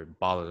emotions or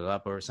bottle it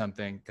up or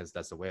something, because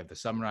that's the way of the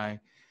samurai,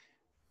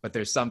 but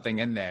there's something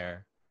in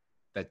there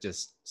that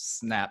just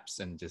snaps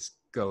and just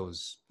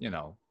goes,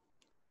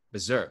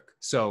 berserk.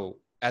 So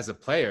as a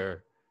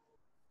player,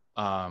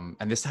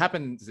 and this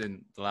happens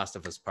in The Last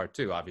of Us Part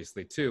Two,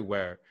 obviously too,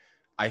 where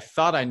I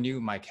thought I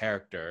knew my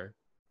character,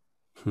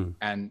 Hmm.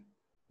 and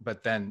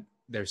but then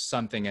there's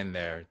something in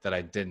there um, that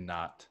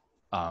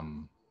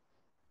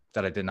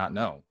I did not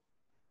know,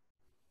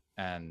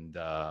 and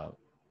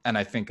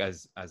I think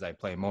as I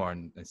play more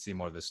and see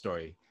more of the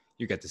story,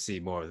 you get to see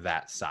more of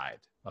that side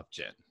of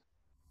Jin.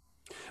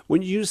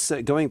 When you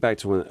said, going back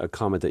to a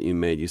comment that you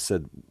made, you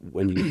said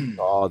when you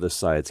saw the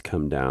sides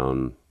come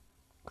down,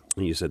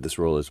 and you said, this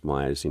role is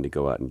mine, I just need to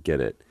go out and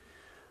get it.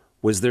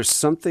 Was there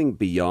something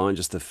beyond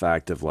just the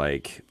fact of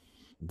like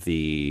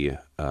the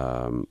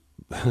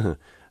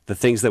the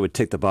things that would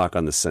tick the box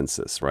on the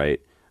census, right?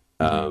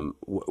 Mm-hmm.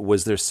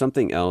 Was there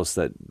something else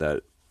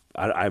that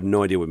I have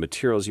no idea what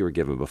materials you were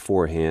given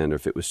beforehand, or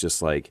if it was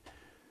just like,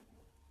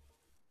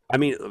 I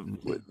mean,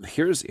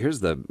 here's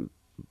the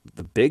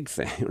big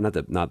thing,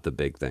 not the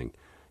big thing.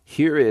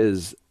 Here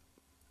is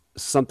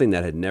something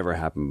that had never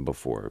happened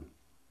before.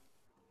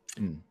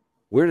 Mm.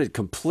 We're in a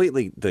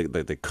completely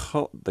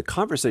the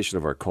conversation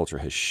of our culture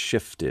has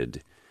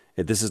shifted.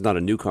 This is not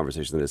a new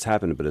conversation that has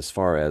happened, but as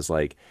far as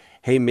like,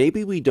 hey,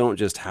 maybe we don't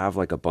just have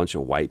like a bunch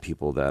of white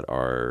people that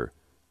are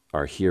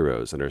our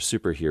heroes and our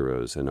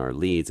superheroes and our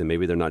leads, and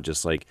maybe they're not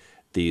just like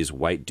these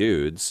white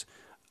dudes,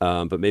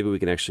 but maybe we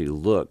can actually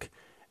look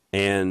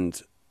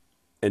and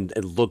and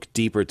look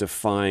deeper to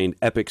find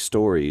epic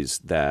stories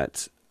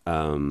that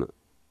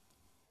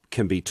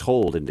can be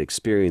told and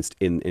experienced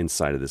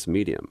inside of this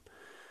medium.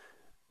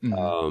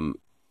 Mm-hmm.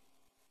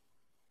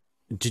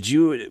 Did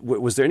you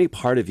was there any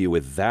part of you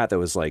with that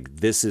was like,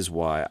 this is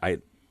why I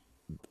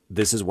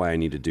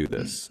need to do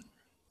this,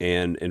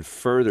 and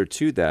further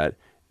to that,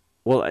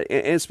 well,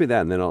 answer me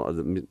that, and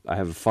then I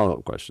have a follow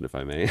up question if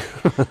I may.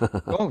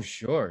 Oh,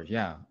 sure.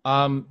 Yeah.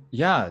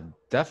 Yeah,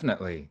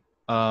 definitely.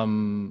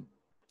 Um,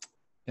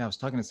 yeah, I was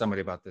talking to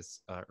somebody about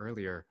this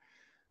earlier.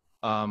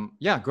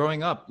 Yeah,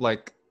 growing up,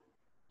 like,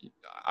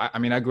 I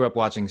mean, I grew up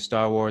watching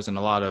Star Wars and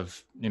a lot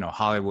of,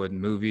 Hollywood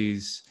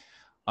movies.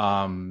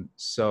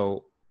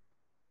 So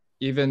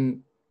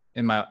even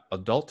in my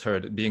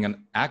adulthood, being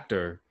an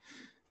actor,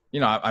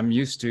 I'm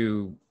used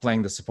to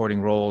playing the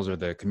supporting roles or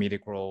the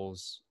comedic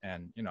roles,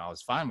 and I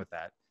was fine with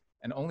that.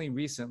 And only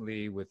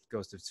recently, with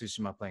Ghost of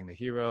Tsushima, playing the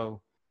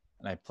hero,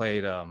 and I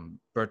played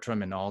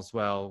Bertram in All's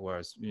Well,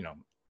 whereas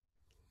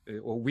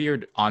a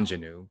weird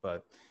ingenue,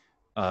 but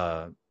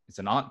uh, it's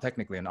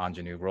technically an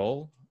ingenue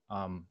role.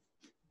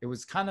 It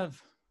was kind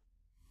of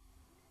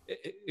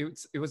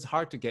it was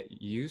hard to get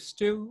used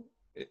to,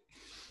 it,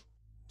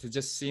 to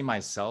just see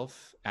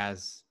myself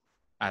as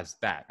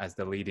that, as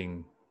the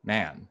leading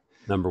man.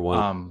 Number one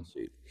on the Um,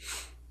 sheet.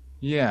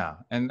 yeah,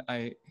 and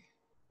it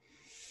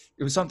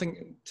was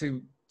something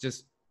to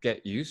just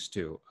get used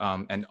to,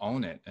 and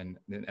own it, and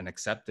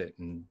accept it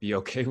and be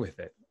okay with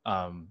it.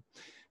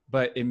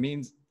 But it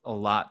means a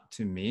lot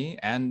to me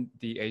and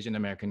the Asian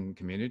American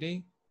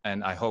community,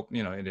 and I hope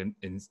it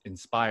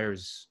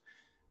inspires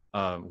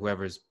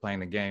whoever's playing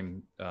the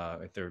game,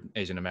 if they're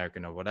Asian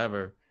American or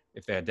whatever,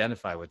 if they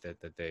identify with it,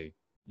 that they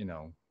you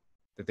know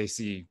that they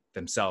see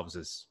themselves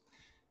as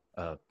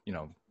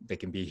they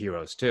can be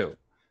heroes too.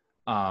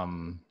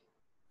 Um,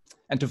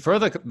 and to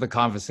further the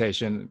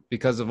conversation,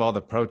 because of all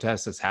the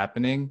protests that's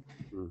happening,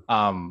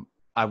 Mhm.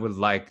 I would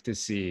like to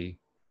see.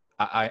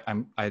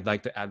 I'd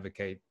like to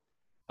advocate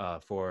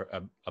for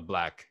a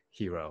black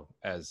hero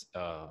as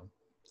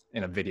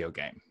in a video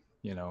game.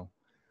 You know,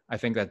 I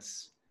think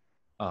that's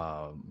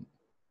um,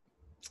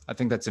 I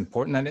think that's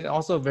important, and it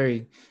also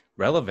very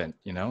relevant.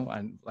 You know,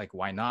 and like,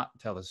 why not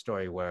tell a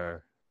story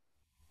where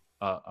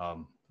uh,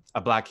 um,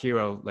 a black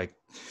hero like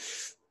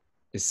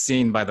is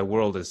seen by the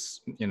world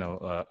as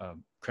a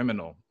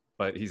criminal,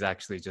 but he's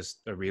actually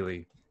just a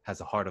really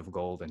has a heart of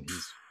gold, and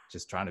he's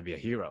just trying to be a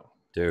hero.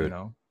 You Dude,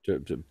 know?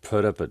 to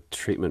put up a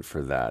treatment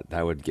for that,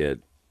 that would get.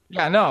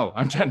 Yeah, no,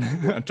 I'm trying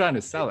to I'm trying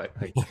to sell it.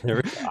 Like, There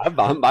we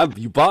go.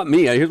 You bought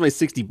me. Here's my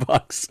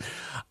 $60.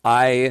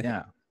 I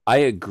yeah, I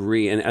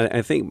agree, and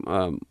I think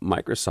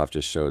Microsoft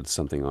just showed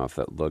something off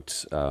that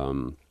looked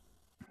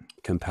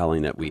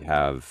compelling. That we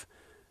have.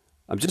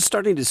 I'm just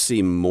starting to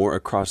see more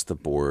across the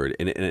board,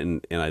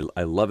 and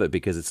I love it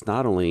because it's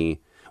not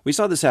only we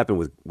saw this happen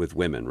with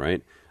women,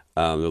 right?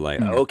 They're like,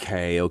 mm,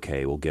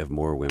 okay, we'll give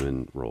more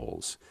women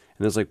roles,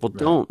 and it's like, well, right,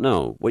 don't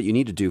no. What you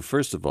need to do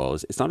first of all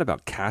is it's not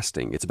about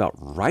casting; it's about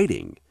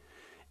writing.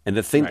 And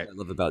the thing that right, I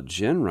love about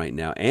Jen right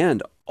now,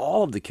 and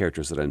all of the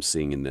characters that I'm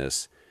seeing in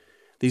this,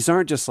 these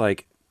aren't just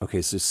like,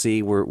 okay, so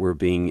see, we're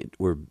being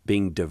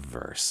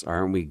diverse,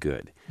 aren't we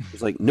good?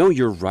 It's like, no,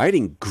 you're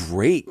writing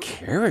great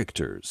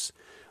characters.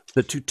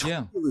 The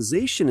yeah,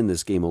 tutorialization in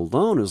this game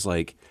alone is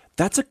like,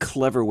 that's a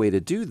clever way to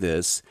do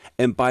this.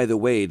 And by the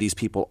way, these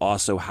people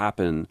also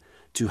happen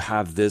to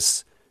have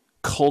this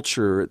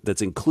culture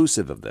that's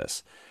inclusive of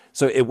this.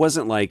 So it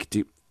wasn't like,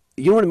 you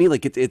know what I mean?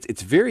 Like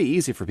it's very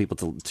easy for people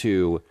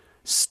to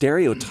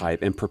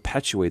stereotype and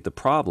perpetuate the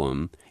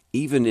problem,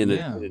 even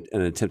yeah. in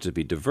an attempt to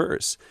be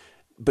diverse.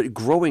 But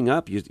growing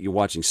up, you're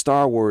watching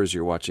Star Wars,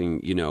 you're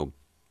watching,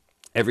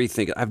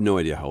 everything. I have no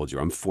idea how old you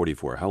are. I'm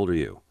 44. How old are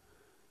you?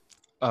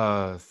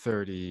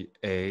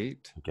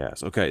 38. I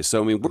guess. Okay.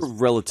 So, I mean, I we're was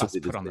relatively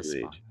the put on the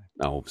same spot. age.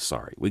 Oh,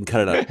 sorry. We can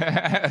cut it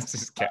out.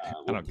 Just kidding. I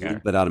We'll don't bleep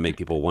care. it out and make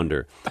people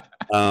wonder.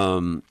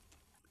 Um,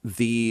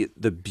 the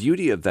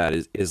beauty of that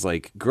is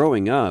like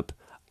growing up,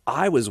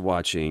 I was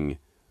watching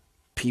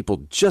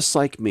people just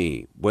like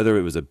me, whether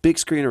it was a big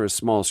screen or a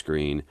small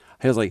screen.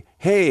 I was like,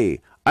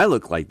 hey, I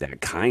look like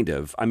that kind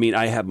of. I mean,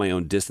 I have my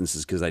own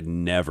distances because I'd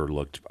never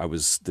looked. I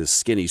was this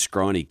skinny,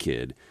 scrawny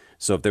kid.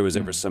 So if there was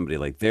ever Mm. somebody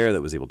like there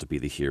that was able to be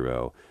the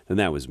hero, then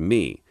that was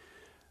me.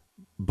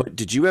 But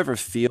did you ever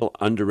feel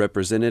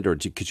underrepresented, or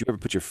could you ever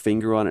put your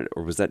finger on it,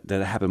 or was that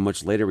happen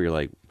much later where you're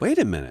like, wait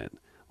a minute,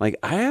 like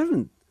I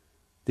haven't.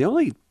 The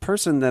only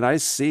person that I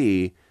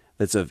see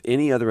that's of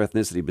any other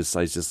ethnicity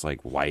besides just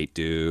like white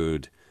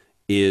dude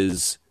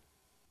is,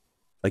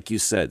 like you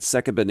said,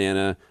 second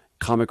banana,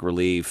 comic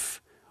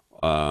relief.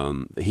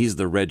 He's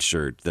the red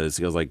shirt that is,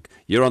 goes like,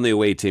 you're on the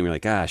away team. You're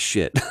like, ah,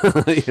 shit.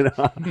 you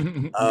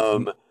know.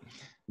 Um,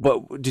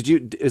 but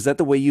is that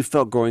the way you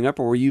felt growing up,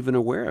 or were you even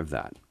aware of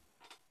that?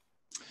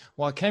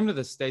 Well, I came to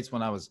the States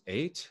when I was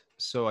 8.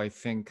 So I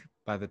think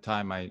by the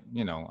time I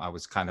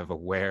was kind of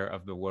aware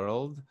of the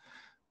world.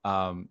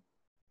 Um,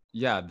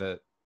 yeah,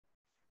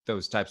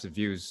 those types of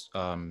views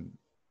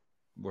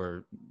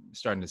were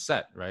starting to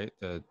set, right?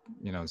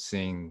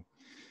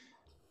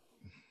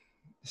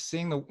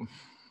 Seeing the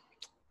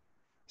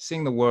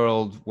seeing the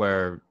world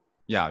where,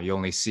 yeah, you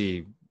only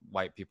see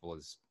white people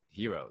as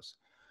heroes.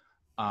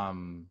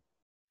 Um,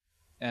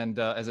 and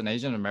as an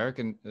Asian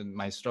American,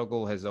 my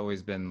struggle has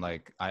always been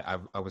like I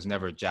was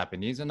never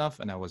Japanese enough,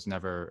 and I was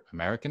never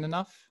American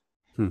enough.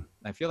 Hmm.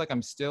 I feel like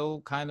I'm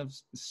still kind of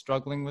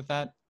struggling with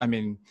that. I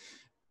mean,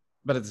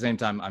 but at the same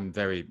time, I'm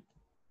very,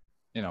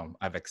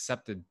 I've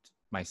accepted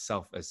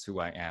myself as who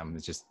I am.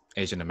 It's just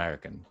Asian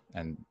American,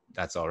 and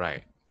that's all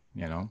right,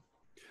 you know?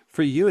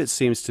 For you, it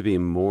seems to be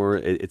more.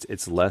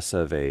 It's less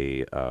of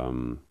a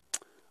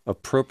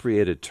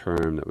appropriated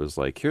term that was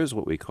like, here's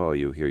what we call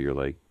you here. You're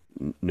like,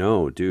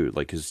 no, dude,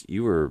 like, because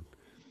you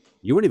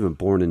weren't even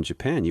born in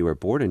Japan. You were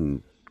born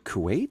in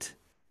Kuwait.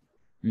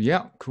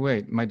 Yeah,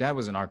 Kuwait. My dad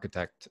was an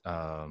architect,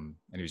 and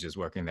he was just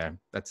working there.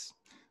 That's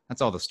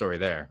all the story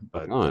there.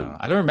 Rock But on.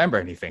 I don't remember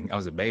anything. I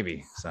was a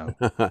baby, so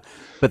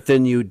But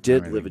then you I don't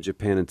did live in really.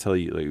 Japan until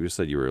like you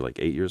said you were like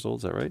 8 years old.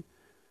 Is that right?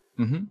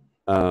 Hmm.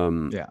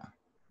 Um, Yeah,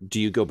 do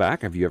you go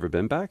back? Have you ever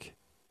been back?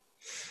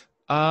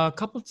 a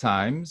couple of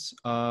times.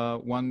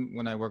 One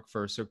when I worked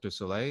for Cirque du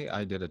Soleil,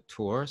 I did a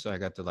tour, so I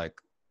got to, like,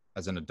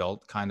 as an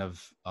adult, kind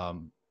of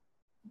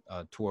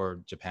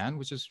tour Japan,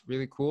 which is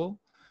really cool.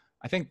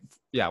 I think,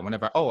 yeah,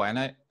 whenever, oh,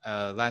 and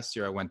last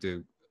year I went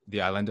to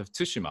the island of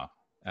Tsushima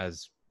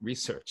as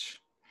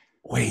research,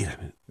 Wait a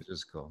minute. which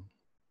was cool.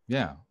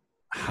 Yeah.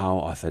 How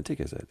authentic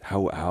is it?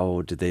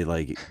 How did they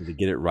like did they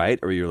get it right,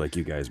 or you're like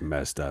you guys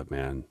messed up,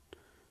 man?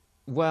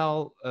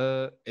 Well,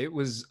 it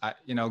was,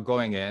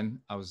 going in,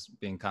 I was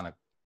being kind of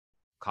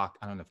I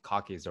don't know if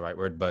cocky is the right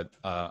word, but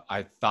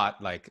I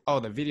thought like, oh,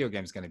 the video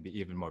game is going to be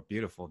even more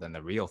beautiful than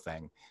the real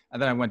thing.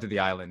 And then I went to the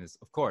island. Is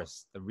of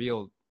course the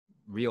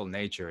real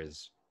nature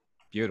is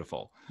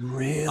beautiful.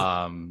 Real?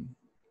 Um,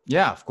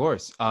 yeah, of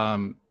course.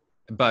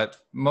 But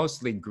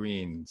mostly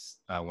greens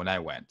when I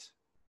went.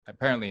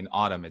 Apparently in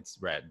autumn it's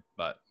red,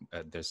 but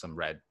there's some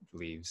red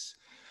leaves.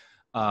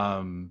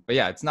 But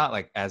yeah, it's not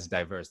like as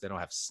diverse. They don't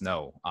have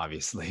snow,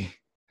 obviously.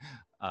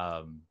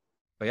 um,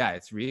 but yeah,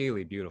 it's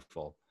really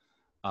beautiful.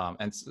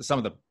 And some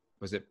of the,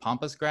 was it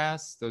pampas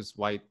grass, those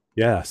white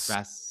Yes.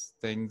 grass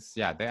things?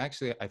 Yeah, they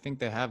actually, I think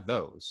they have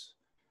those.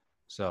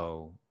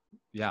 So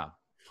yeah,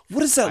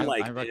 What is that I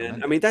like, man?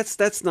 recommend I it. mean,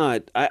 that's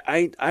not.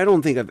 I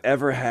don't think I've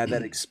ever had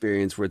that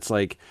experience where it's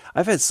like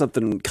I've had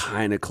something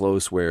kind of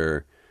close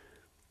where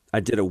I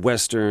did a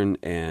western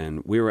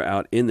and we were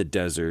out in the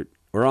desert.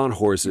 We're on Mhm.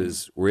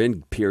 horses. We're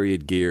in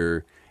period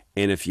gear,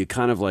 and if you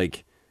kind of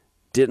like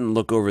didn't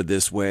look over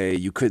this way,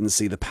 you couldn't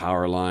see the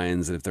power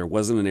lines. And if there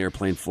wasn't an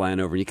airplane flying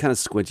over, you kind of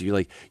squinted. You're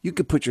like, you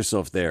could put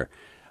yourself there.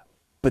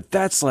 But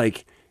that's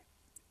like,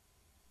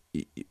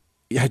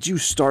 had you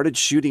started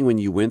shooting when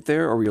you went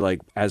there, or were you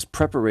like, as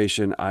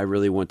preparation, I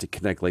really want to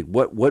connect? Like,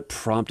 what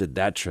prompted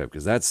that trip?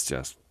 Because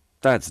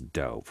that's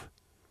dope.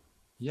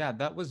 Yeah,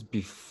 that was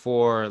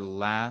before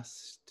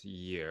last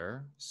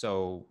year.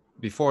 So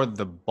before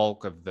the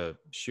bulk of the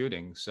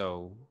shooting.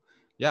 So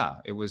yeah,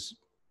 it was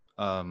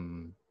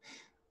um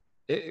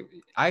it,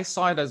 I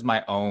saw it as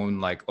my own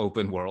like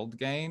open world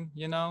game.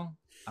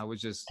 I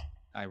was just,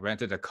 I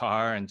rented a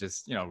car and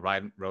just,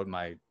 rode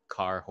my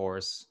car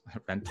horse,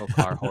 rental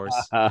car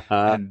horse.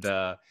 And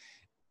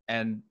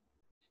and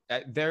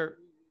there,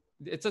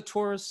 it's a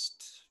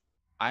tourist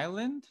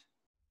island,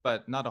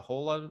 but not a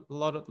whole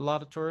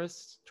lot of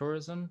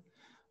tourism.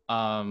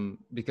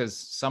 Because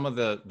some of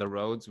the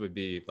roads would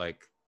be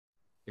like,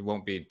 it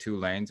won't be two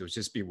lanes, it would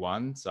just be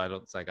one. So I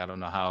don't, it's like, I don't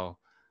know how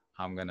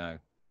I'm gonna,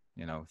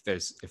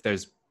 if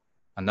there's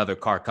another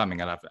car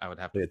coming, I would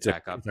have to it's a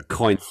back up it's a to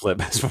coin get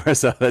flip as far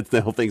as how that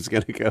the whole thing's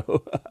gonna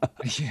go.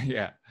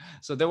 yeah.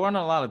 So there weren't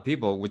a lot of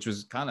people, which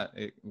was kind of,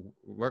 it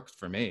worked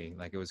for me.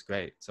 Like it was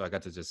great. So I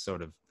got to just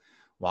sort of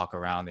walk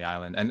around the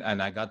island,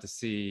 and I got to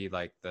see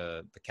like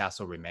the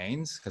castle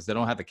remains, because they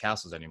don't have the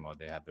castles anymore.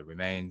 They have the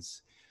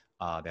remains,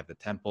 they have the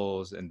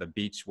temples and the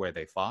beach where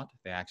they fought.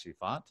 They actually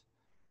fought.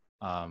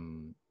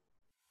 Um,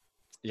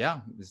 yeah,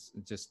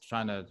 just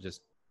trying to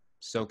just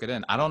soak it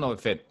in. I don't know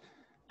if it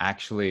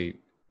actually,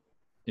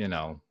 you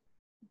know,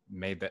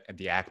 made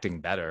the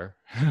acting better,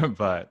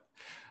 but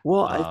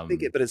Well, I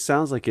think um, it, but it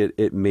sounds like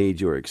it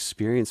made your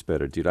experience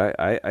better, dude.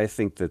 I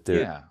think that there,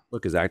 yeah.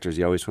 look, as actors,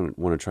 you always want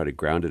to try to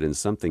ground it in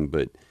something,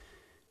 but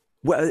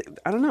well,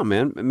 I don't know,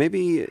 man.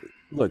 Maybe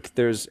look,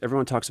 there's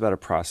everyone talks about a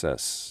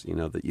process,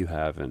 that you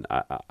have, and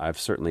I've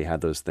certainly had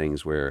those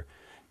things where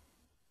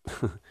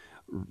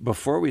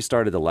before we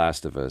started The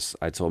Last of Us,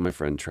 I told my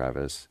friend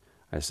Travis,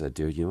 I said,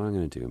 dude, you know what I'm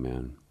gonna do,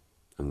 man?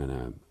 I'm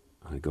gonna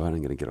go out and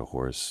I'm gonna get a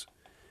horse,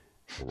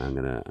 and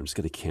I'm just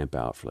gonna camp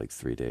out for like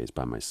 3 days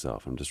by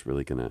myself. I'm just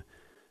really gonna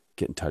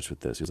get in touch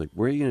with this. He was like,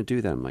 where are you going to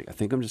do that? I'm like, I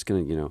think I'm just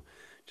going to,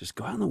 just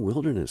go out in the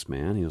wilderness,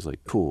 man. He was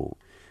like, cool,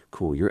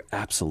 cool. You're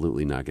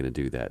absolutely not going to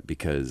do that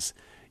because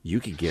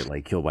you could get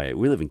like killed by it.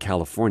 We live in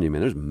California,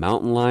 man. There's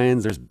mountain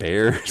lions, there's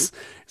bears.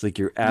 It's like,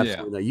 you're Yeah.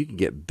 absolutely not, you can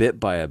get bit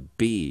by a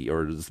bee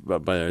or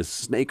by a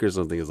snake or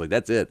something. It's like,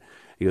 that's it.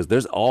 He goes,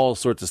 there's all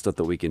sorts of stuff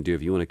that we can do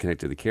if you want to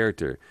connect to the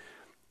character.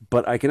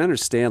 But I can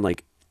understand,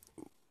 like,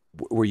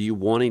 were you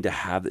wanting to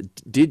have,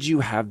 did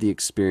you have the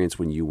experience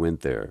when you went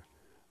there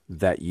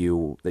that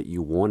you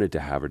wanted to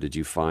have, or did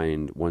you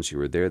find once you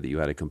were there that you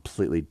had a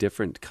completely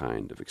different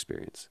kind of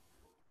experience?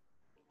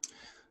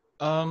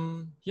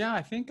 Yeah,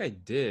 I think I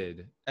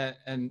did.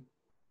 And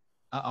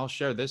I'll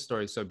share this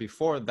story. So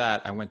before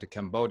that, I went to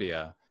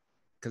Cambodia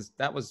because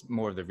that was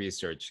more of the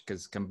research.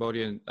 Because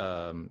Cambodian,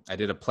 I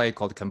did a play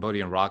called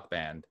Cambodian Rock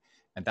Band,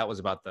 and that was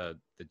about the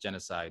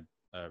genocide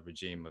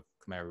regime of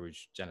Khmer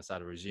Rouge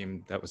genocidal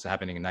regime that was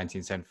happening in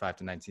 1975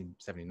 to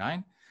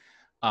 1979.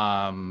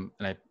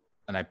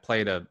 And I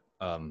played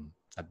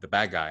the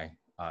bad guy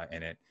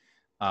in it.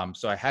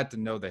 So I had to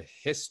know the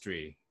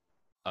history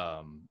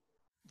um,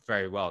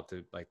 very well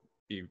to like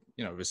be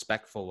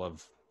respectful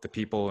of the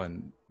people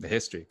and the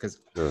history, because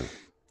Sure.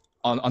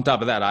 on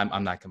top of that,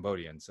 I'm not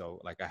Cambodian, so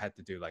like I had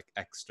to do like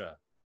extra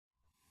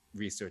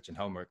research and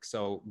homework.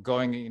 So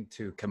going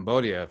into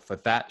Cambodia for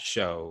that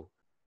show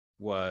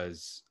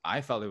was,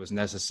 I felt it was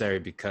necessary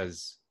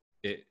because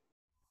it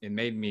it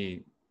made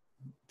me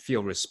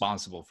feel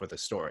responsible for the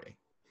story.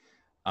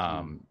 Mm.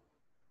 um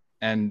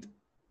and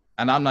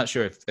I'm not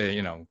sure if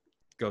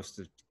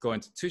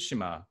going to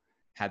Tsushima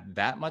had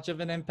that much of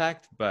an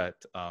impact, but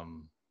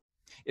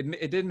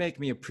it did make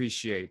me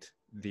appreciate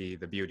the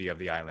beauty of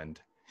the island.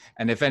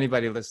 And if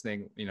anybody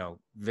listening,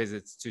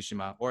 visits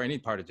Tsushima or any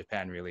part of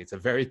Japan, really, it's a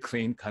very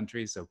clean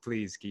country. So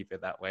please keep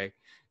it that way.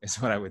 Is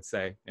what I would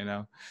say.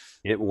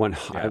 It one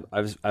Yeah.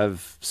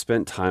 I've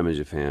spent time in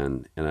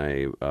Japan, and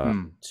I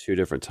Mm. two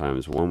different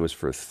times. One was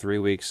for 3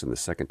 weeks, and the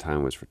second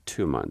time was for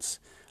 2 months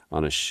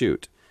on a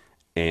shoot.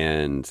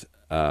 And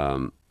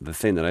the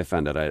thing that I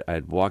found out, I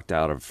had walked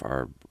out of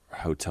our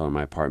hotel in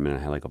my apartment.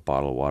 And I had like a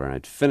bottle of water, and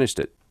I'd finished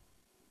it.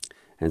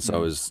 And so I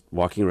Mm. was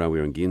walking around. We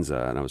were in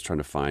Ginza, and I was trying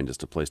to find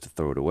just a place to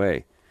throw it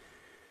away.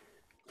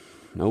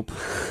 Nope.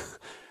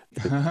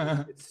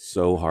 It's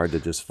so hard to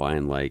just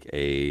find like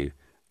a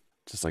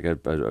just like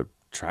a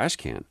trash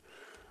can.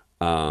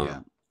 Yeah.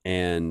 Um,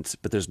 and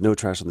but there's no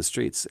trash on the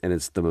streets, and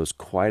it's the most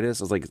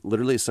quietest. It's like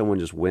literally someone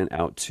just went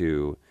out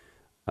to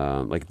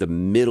like the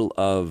middle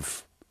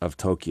of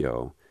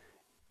Tokyo.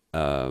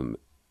 Um,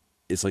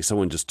 it's like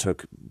someone just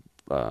took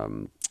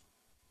um,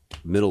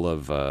 middle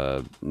of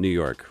New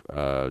York,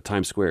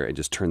 Times Square, and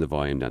just turned the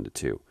volume down to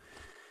two.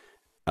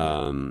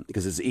 Yeah.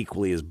 Because it's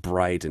equally as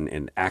bright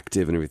and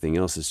active and everything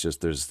else. It's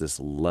just there's this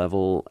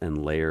level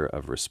and layer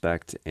of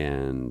respect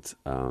and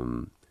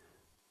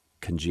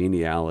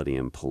congeniality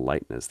and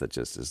politeness that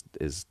just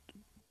is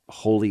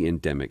wholly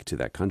endemic to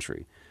that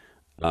country.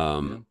 Yeah.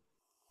 Um,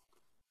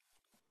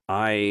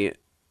 I,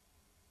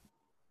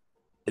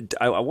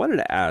 I wanted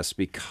to ask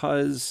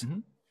because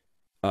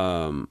Hmm.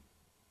 um,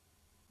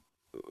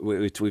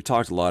 we've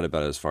talked a lot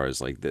about it as far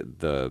as like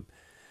the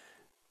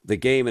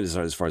game and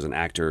as far as an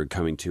actor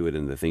coming to it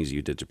and the things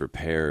you did to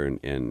prepare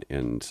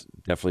and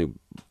definitely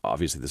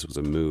obviously this was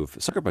a move.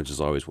 Sucker Punch has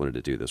always wanted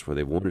to do this where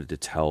they wanted to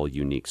tell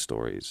unique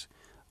stories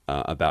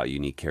about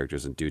unique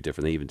characters and do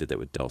different. They even did that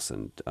with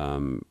Delson.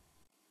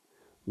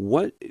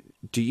 What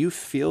do you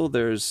feel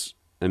there's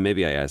and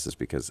maybe I ask this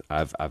because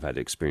I've had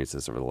to experience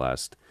this over the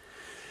last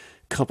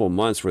couple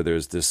months where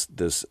there's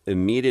this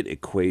immediate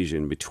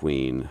equation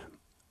between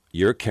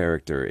your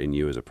character and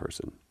you as a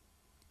person.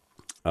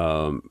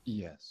 Um,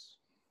 Yes.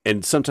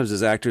 and sometimes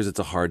as actors, it's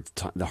the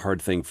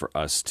hard thing for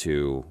us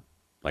to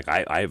like.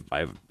 I have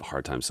a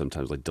hard time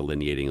sometimes like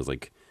delineating as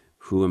like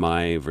who am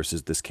I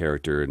versus this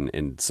character,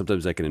 and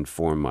sometimes that can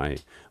inform my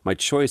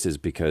choices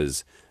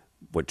because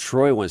what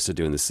Troy wants to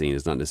do in the scene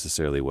is not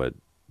necessarily what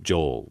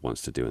Joel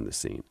wants to do in the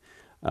scene.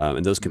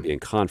 And those can Mm. be in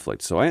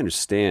conflict. So I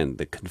understand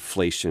the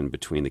conflation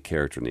between the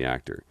character and the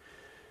actor.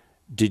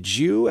 Did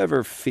you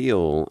ever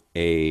feel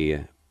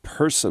a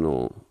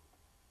personal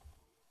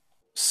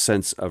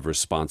sense of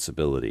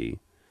responsibility,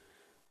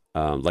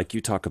 like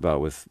you talk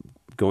about with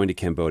going to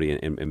Cambodia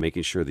and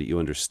making sure that you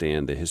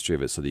understand the history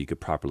of it so that you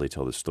could properly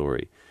tell the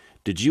story?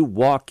 Did you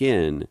walk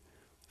in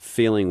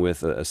feeling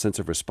with a sense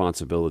of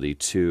responsibility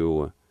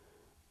to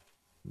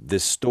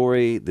this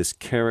story, this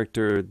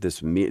character,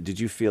 did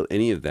you feel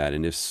any of that?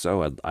 And if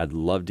so, I'd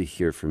love to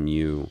hear from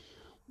you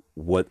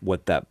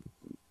what that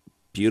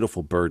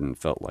beautiful burden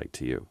felt like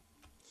to you.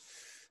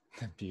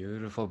 The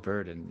beautiful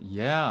burden.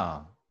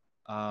 Yeah.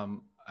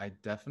 I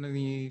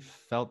definitely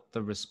felt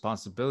the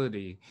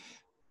responsibility,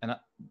 and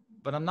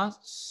but I'm not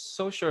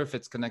so sure if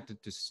it's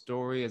connected to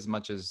story as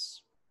much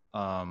as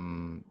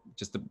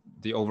just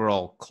the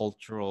overall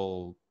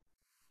cultural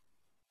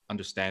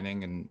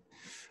understanding. And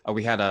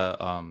we had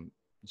a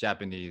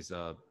Japanese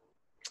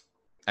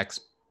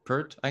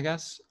expert, I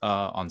guess,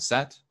 on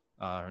set.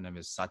 Her name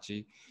is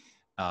Sachi,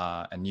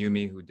 and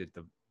Yumi, who did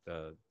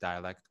the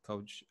dialect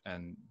coach,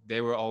 and they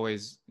were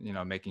always,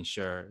 making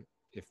sure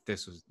if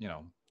this was,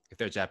 if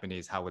they're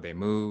Japanese, how would they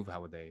move,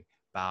 how would they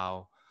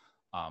bow,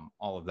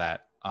 all of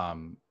that.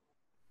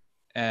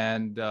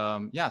 And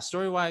yeah,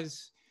 story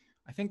wise,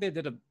 I think they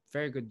did a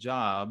very good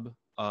job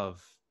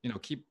of,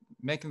 keep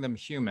making them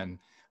human.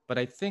 But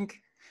I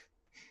think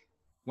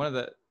one of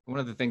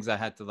the things I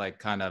had to like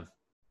kind of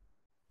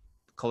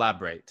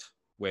collaborate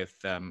with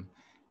them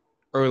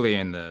early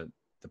in the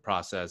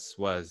process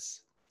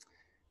was,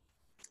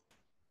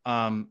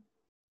 um,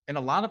 in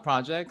a lot of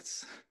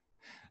projects,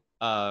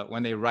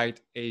 when they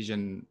write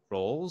Asian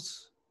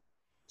roles,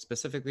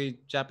 specifically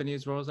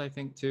Japanese roles, I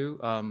think too,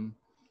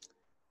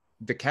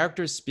 the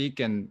characters speak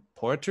in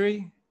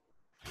poetry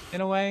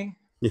in a way.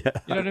 Yeah,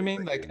 You I know know what I mean?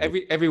 what Like you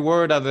mean. every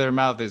word out of their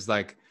mouth is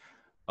like,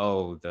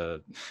 oh,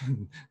 the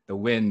the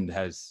wind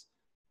has,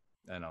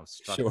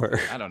 struck Sure.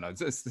 the, I don't know,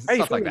 it's How are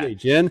you stuff like feeling today, that.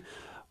 Jen?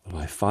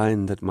 Well, I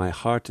find that my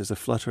heart is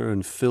aflutter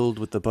and filled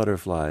with the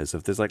butterflies.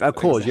 If there's like, oh,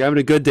 cool, you're Exactly. having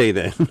a good day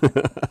then.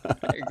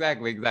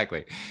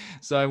 Exactly.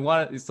 So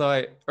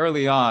I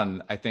early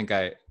on, I think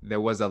I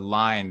there was a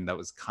line that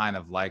was kind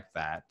of like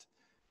that.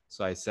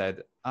 So I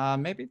said,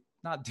 maybe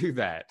not do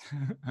that.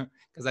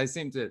 Because I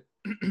seem to,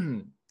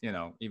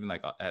 even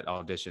like at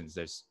auditions,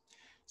 there's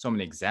so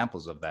many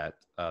examples of that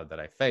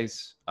that I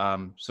face.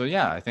 So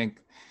yeah, I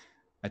think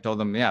I told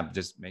them, yeah,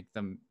 just make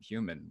them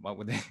human. What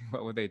would they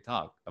what would they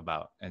talk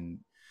about? And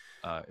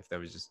if there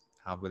was just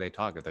how would they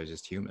talk if they're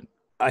just human?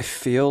 I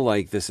feel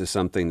like this is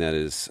something that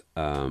is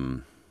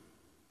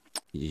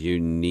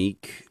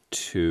unique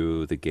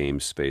to the game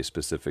space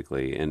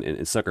specifically,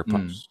 and Sucker Mm.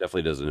 Punch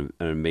definitely does an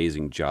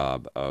amazing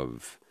job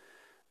of.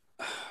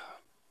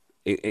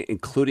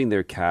 including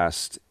their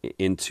cast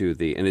into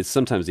the, and it's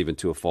sometimes even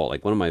to a fault.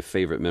 Like one of my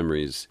favorite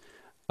memories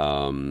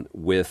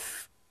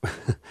with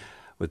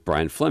with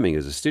Brian Fleming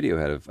as a studio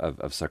head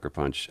of Sucker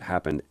Punch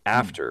happened Mm.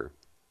 after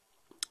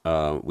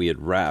we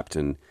had wrapped.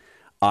 And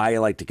I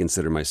like to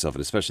consider myself,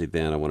 and especially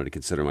then, I wanted to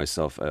consider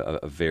myself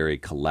a very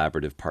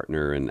collaborative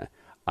partner, and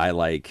I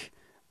like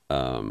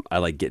I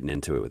like getting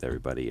into it with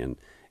everybody, and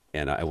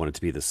I want it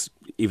to be this,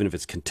 even if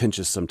it's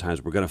contentious.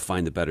 Sometimes we're going to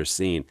find the better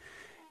scene.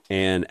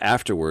 And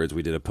afterwards,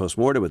 we did a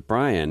postmortem with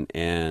Brian,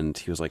 and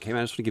he was like, "Hey, man,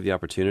 I just want to give you the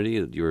opportunity.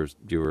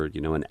 You were,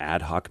 an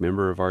ad hoc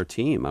member of our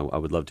team. I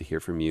would love to hear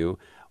from you,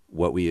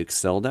 what we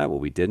excelled at, what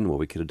we did, and what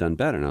we could have done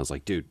better." And I was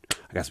like, "Dude,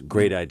 I got some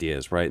great Mm.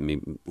 ideas, right?" I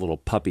mean, little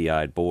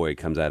puppy-eyed boy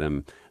comes at him,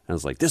 and I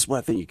was like, "This is what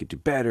I think you could do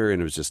better,"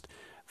 and it was just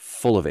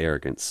full of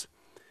arrogance.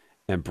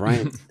 And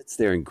Brian sits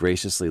there and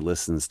graciously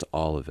listens to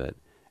all of it.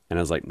 And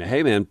I was like,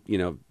 "Hey, man,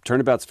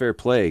 turnabout's fair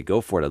play. Go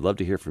for it. I'd love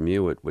to hear from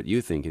you what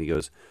you think." And he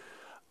goes,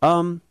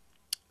 um.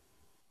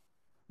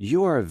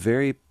 "You are a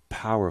very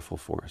powerful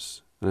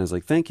force." And I was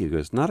like, "Thank you." He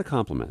goes, "Not a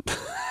compliment."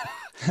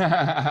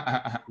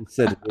 He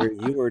said, "Where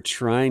you are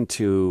trying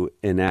to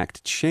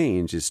enact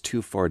change is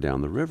too far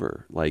down the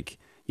river. Like,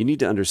 you need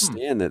to Hmm.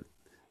 understand that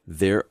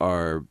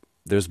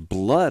there's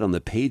blood on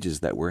the pages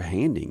that we're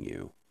handing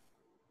you."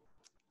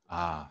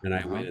 Ah, And I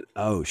uh-huh. went,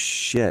 "Oh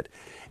shit."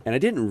 And I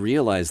didn't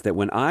realize that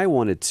when I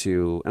wanted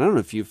to, and I don't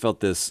know if you felt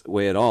this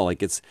way at all,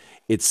 like it's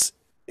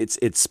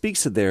it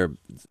speaks to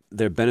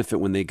their benefit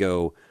when they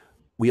go,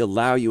 "We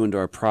allow you into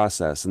our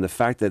process." And the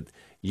fact that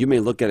you may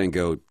look at it and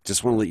go,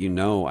 "Just want to let you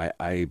know,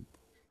 I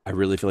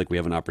really feel like we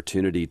have an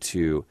opportunity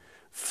to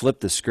flip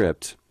the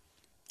script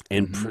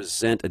and Mm-hmm.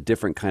 present a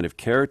different kind of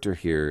character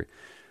here."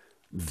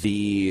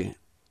 The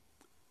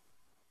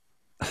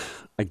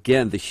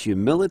Again, the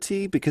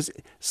humility, because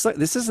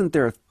this isn't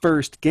their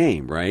first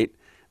game, right?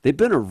 They've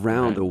been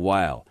around Right. a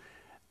while.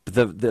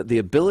 The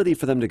ability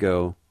for them to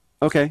go,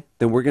 "Okay,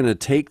 then we're going to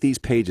take these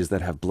pages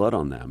that have blood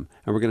on them,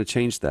 and we're going to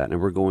change that,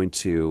 and we're going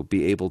to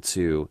be able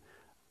to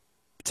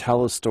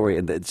tell a story,"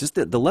 and just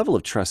the level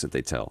of trust that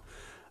they tell,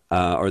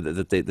 or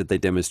that they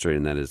demonstrate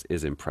in that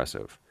is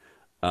impressive.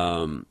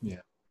 Um, Yeah.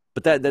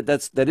 but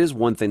that is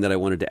one thing that I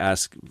wanted to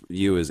ask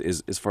you, is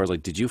as far as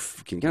like, can you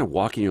kind of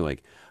walk in, you're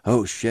like,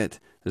 "Oh shit,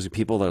 there's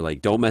people that are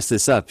like, don't mess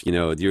this up."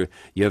 You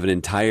have an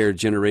entire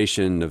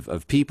generation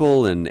of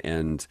people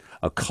and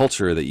a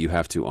culture that you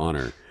have to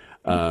honor,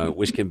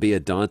 which can be a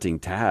daunting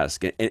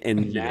task.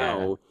 And Yeah.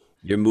 now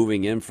you're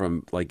moving in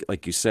from,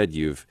 like you said,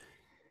 you've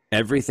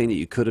everything that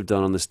you could have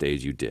done on the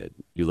stage, you did.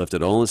 You left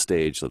it all on the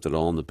stage, left it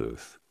all in the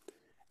booth.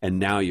 And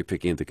now you're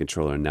picking up the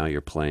controller and now you're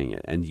playing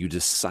it. And you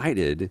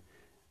decided,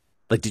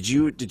 like, did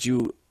you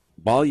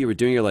while you were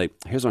doing, you're like,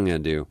 "Here's what I'm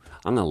going to do.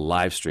 I'm going to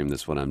live stream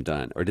this when I'm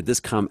done." Or did this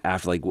come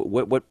after? Like,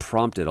 what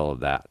prompted all of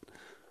that?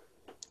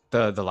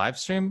 The live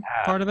stream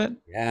Yeah. part of it?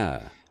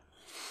 Yeah.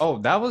 Oh,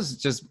 that was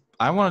just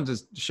I wanted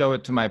to show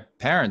it to my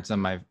parents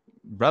and my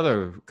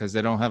brother because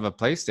they don't have a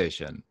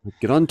PlayStation.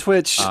 Get on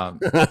Twitch. Um,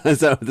 Is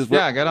that this yeah,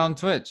 what? I got on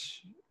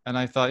Twitch. And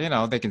I thought,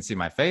 they can see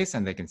my face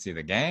and they can see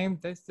the game.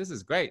 This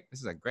is great. This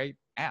is a great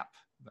app.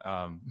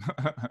 Um,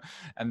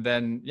 and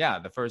then yeah,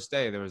 the first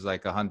day there was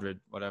like 100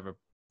 whatever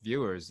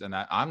viewers, and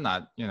I'm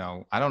not,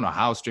 I don't know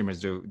how streamers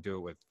do it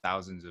with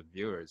thousands of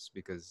viewers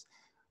because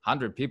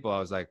 100 people. I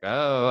was like,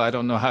 oh, I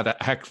don't know how to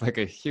act like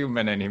a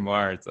human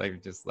anymore. It's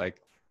like just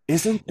like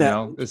Isn't that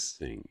this.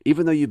 interesting?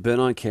 Even though you've been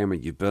on camera,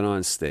 you've been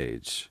on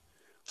stage.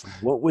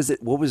 What was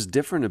it? What was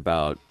different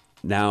about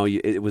now?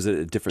 It was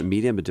a different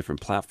medium, a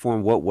different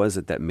platform. What was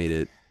it that made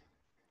it?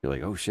 You're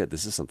like, "Oh shit,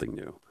 this is something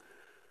new."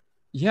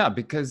 Yeah,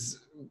 because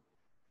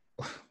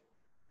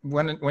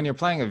when you're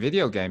playing a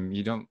video game,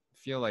 you don't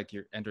feel like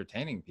you're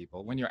entertaining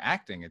people. When you're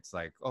acting, it's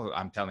like, oh,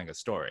 I'm telling a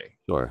story.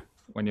 Sure.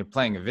 When you're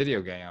playing a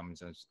video game,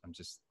 I'm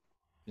just,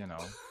 you know,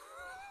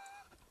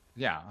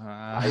 yeah.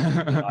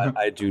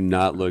 I do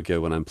not look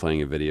at when I'm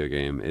playing a video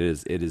game. It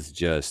is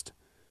just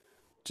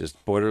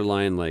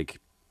borderline, like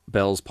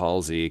Bell's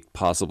palsy,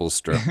 possible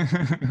stroke.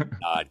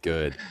 Not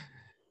good.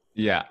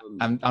 Yeah,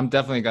 Um, I'm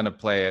definitely gonna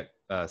play it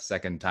a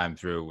second time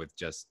through with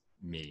just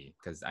me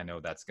because I know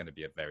that's gonna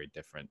be a very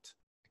different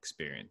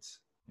experience.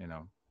 You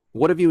know.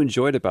 what have you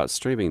enjoyed about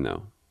streaming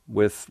though?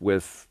 With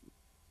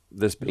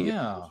this being a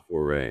first Yeah.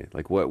 foray,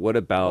 like what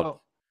about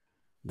Well,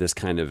 this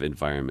kind of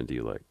environment do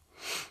you like?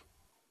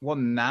 Well,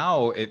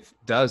 now it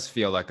does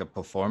feel like a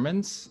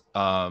performance,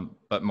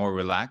 but more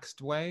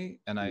relaxed way.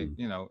 And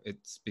Hmm.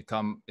 it's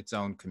become its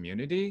own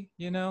community,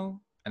 and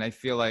I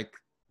feel like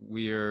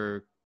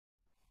we're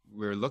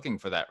we're looking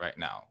for that right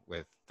now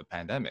with the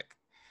pandemic.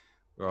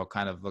 We're all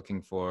kind of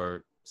looking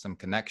for some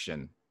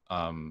connection.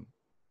 Um,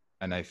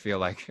 and I feel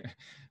like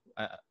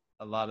a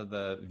a lot of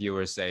the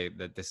viewers say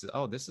that this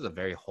is a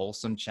very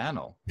wholesome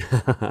channel,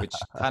 which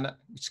kind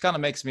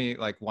of makes me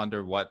like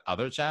wonder what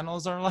other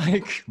channels are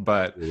like.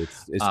 But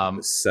It's a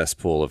um,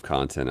 cesspool of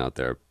content out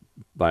there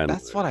by and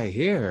That's what large. I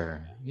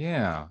hear.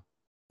 Yeah.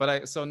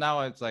 But so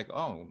now it's like,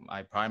 oh,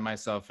 I pride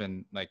myself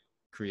in like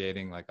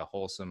creating like a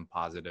wholesome,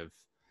 positive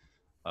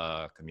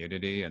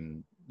community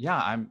and yeah,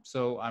 I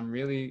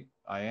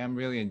am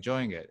really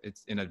enjoying it.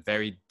 It's in a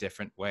very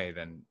different way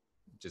than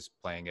just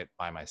playing it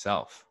by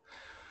myself.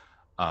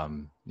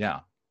 Yeah.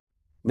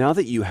 Now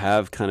that you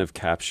have kind of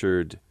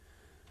captured,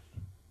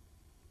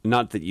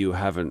 not that you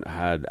haven't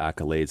had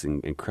accolades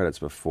and credits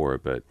before,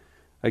 but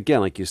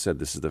again, like you said,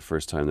 this is the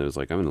first time that was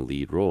like, I'm in a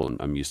lead role and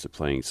I'm used to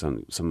playing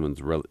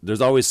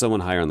there's always someone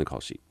higher on the call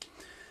sheet.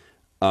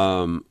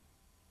 Um,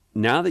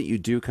 Now that you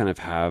do kind of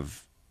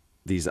have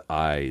these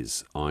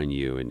eyes on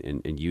you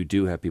and you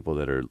do have people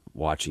that are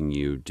watching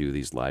you do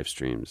these live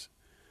streams,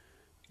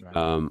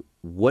 Right.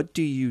 what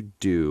do you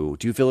do?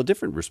 Do you feel a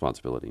different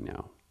responsibility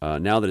now?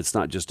 Now that it's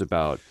not just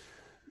about,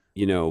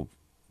 you know,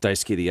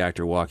 Daisuke the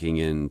actor walking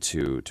in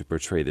to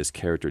portray this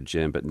character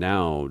Jin, but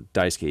now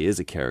Daisuke is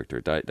a character.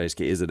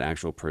 Daisuke is an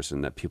actual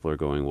person that people are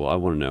going, well, I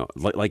want to know.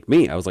 Like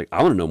me, I was like,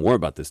 I want to know more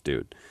about this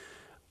dude.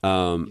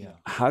 Yeah.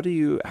 How do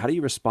you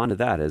respond to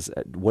that? As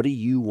what do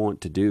you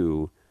want to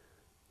do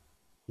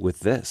with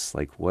this?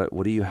 Like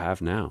what do you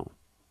have now?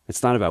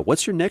 It's not about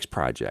what's your next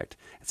project.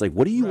 It's like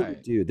what do you want to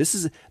Right. do? This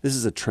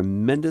is a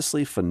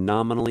tremendously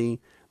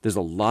phenomenally there's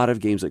a lot of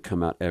games that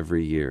come out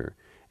every year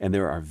and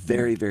there are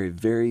very very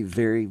very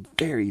very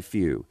very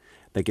few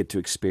that get to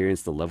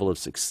experience the level of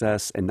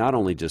success and not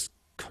only just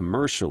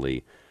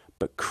commercially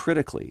but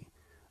critically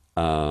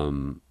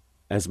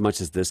as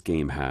much as this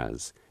game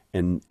has.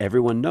 And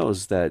everyone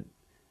knows that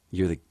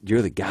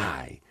you're the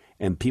guy.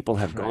 And people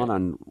have gone Right.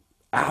 on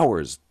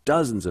hours,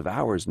 dozens of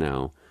hours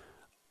now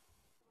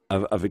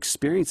of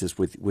experiences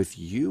with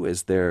you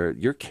as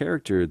your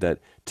character that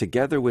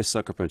together with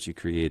Sucker Punch you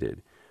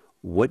created.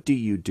 What do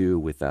you do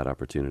with that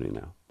opportunity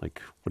now?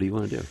 Like, what do you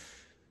want to do?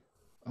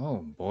 Oh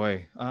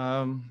boy.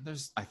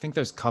 I think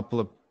there's a couple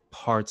of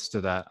parts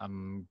to that.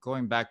 I'm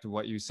going back to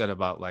what you said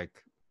about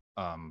like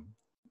um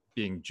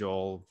being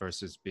Joel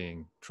versus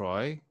being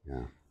Troy.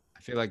 Yeah. I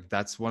feel like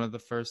that's one of the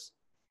first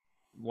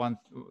one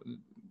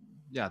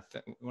yeah,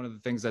 one of the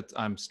things that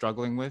I'm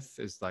struggling with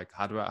is like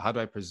how do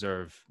I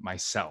preserve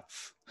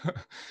myself?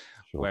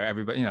 Sure. Where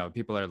everybody,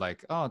 people are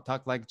like, "Oh,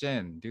 talk like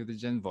Jin, do the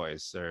Jin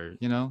voice," or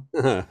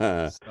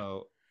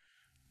so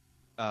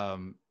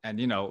and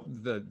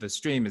the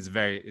stream is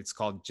it's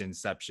called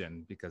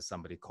Jinception because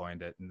somebody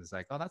coined it and it's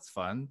like, oh, that's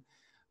fun.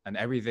 And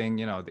everything,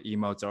 the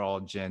emotes are all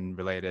Jin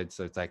related,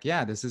 so it's like,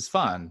 yeah, this is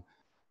fun.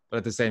 But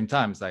at the same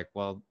time it's like,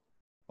 well,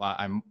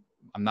 I'm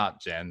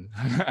not Jin.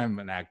 I'm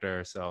an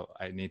actor, so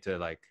I need to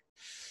like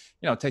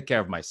take care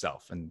of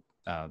myself, and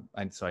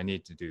so I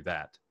need to do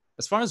that.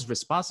 As far as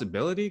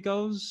responsibility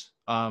goes,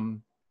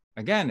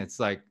 again, it's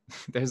like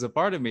there's a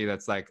part of me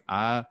that's like,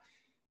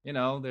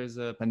 there's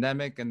a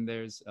pandemic and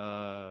there's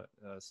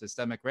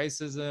systemic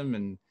racism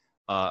and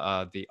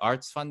the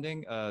arts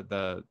funding,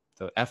 the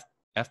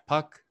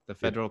FPUC, the Yep.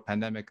 Federal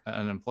Pandemic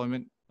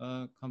Unemployment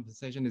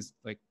Compensation, is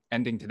like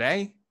ending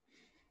today.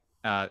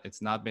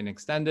 It's not been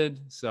extended,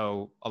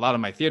 so a lot of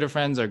my theater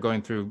friends are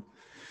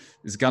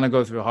gonna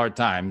go through hard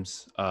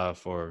times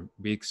for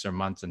weeks or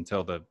months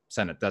until the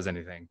Senate does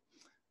anything.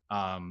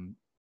 Um,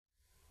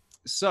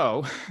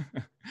 so,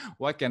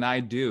 what can I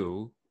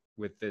do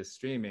with this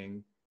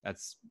streaming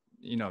that's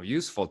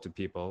useful to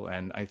people?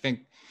 And I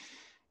think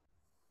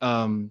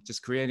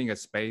just creating a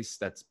space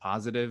that's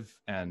positive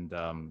and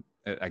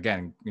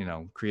again,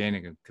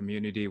 creating a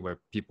community where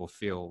people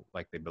feel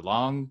like they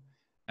belong,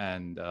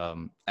 and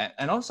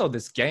also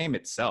this game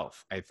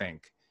itself, I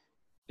think,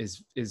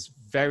 is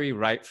very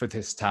right for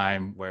this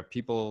time where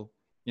people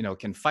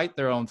can fight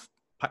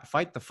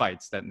the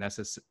fights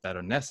that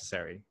are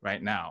necessary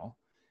right now,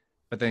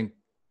 but then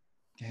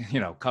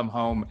come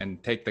home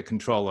and take the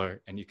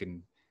controller and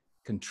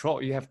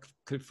you have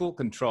full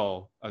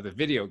control of the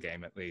video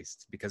game, at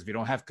least, because we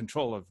don't have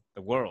control of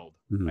the world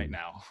right Mhm.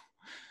 now.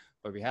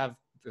 But we have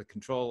the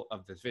control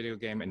of this video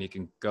game, and you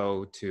can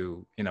go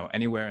to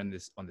anywhere on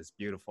this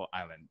beautiful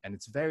island, and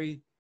it's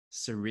very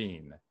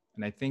serene,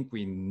 and I think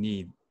we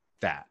need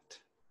that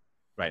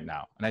right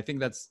now. And I think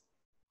that's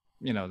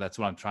what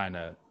I'm trying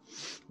to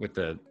with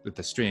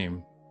the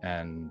stream,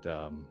 and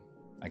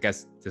I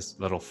guess this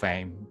little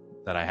fame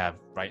that I have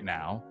right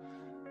now.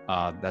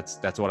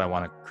 That's what I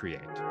want to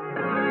create.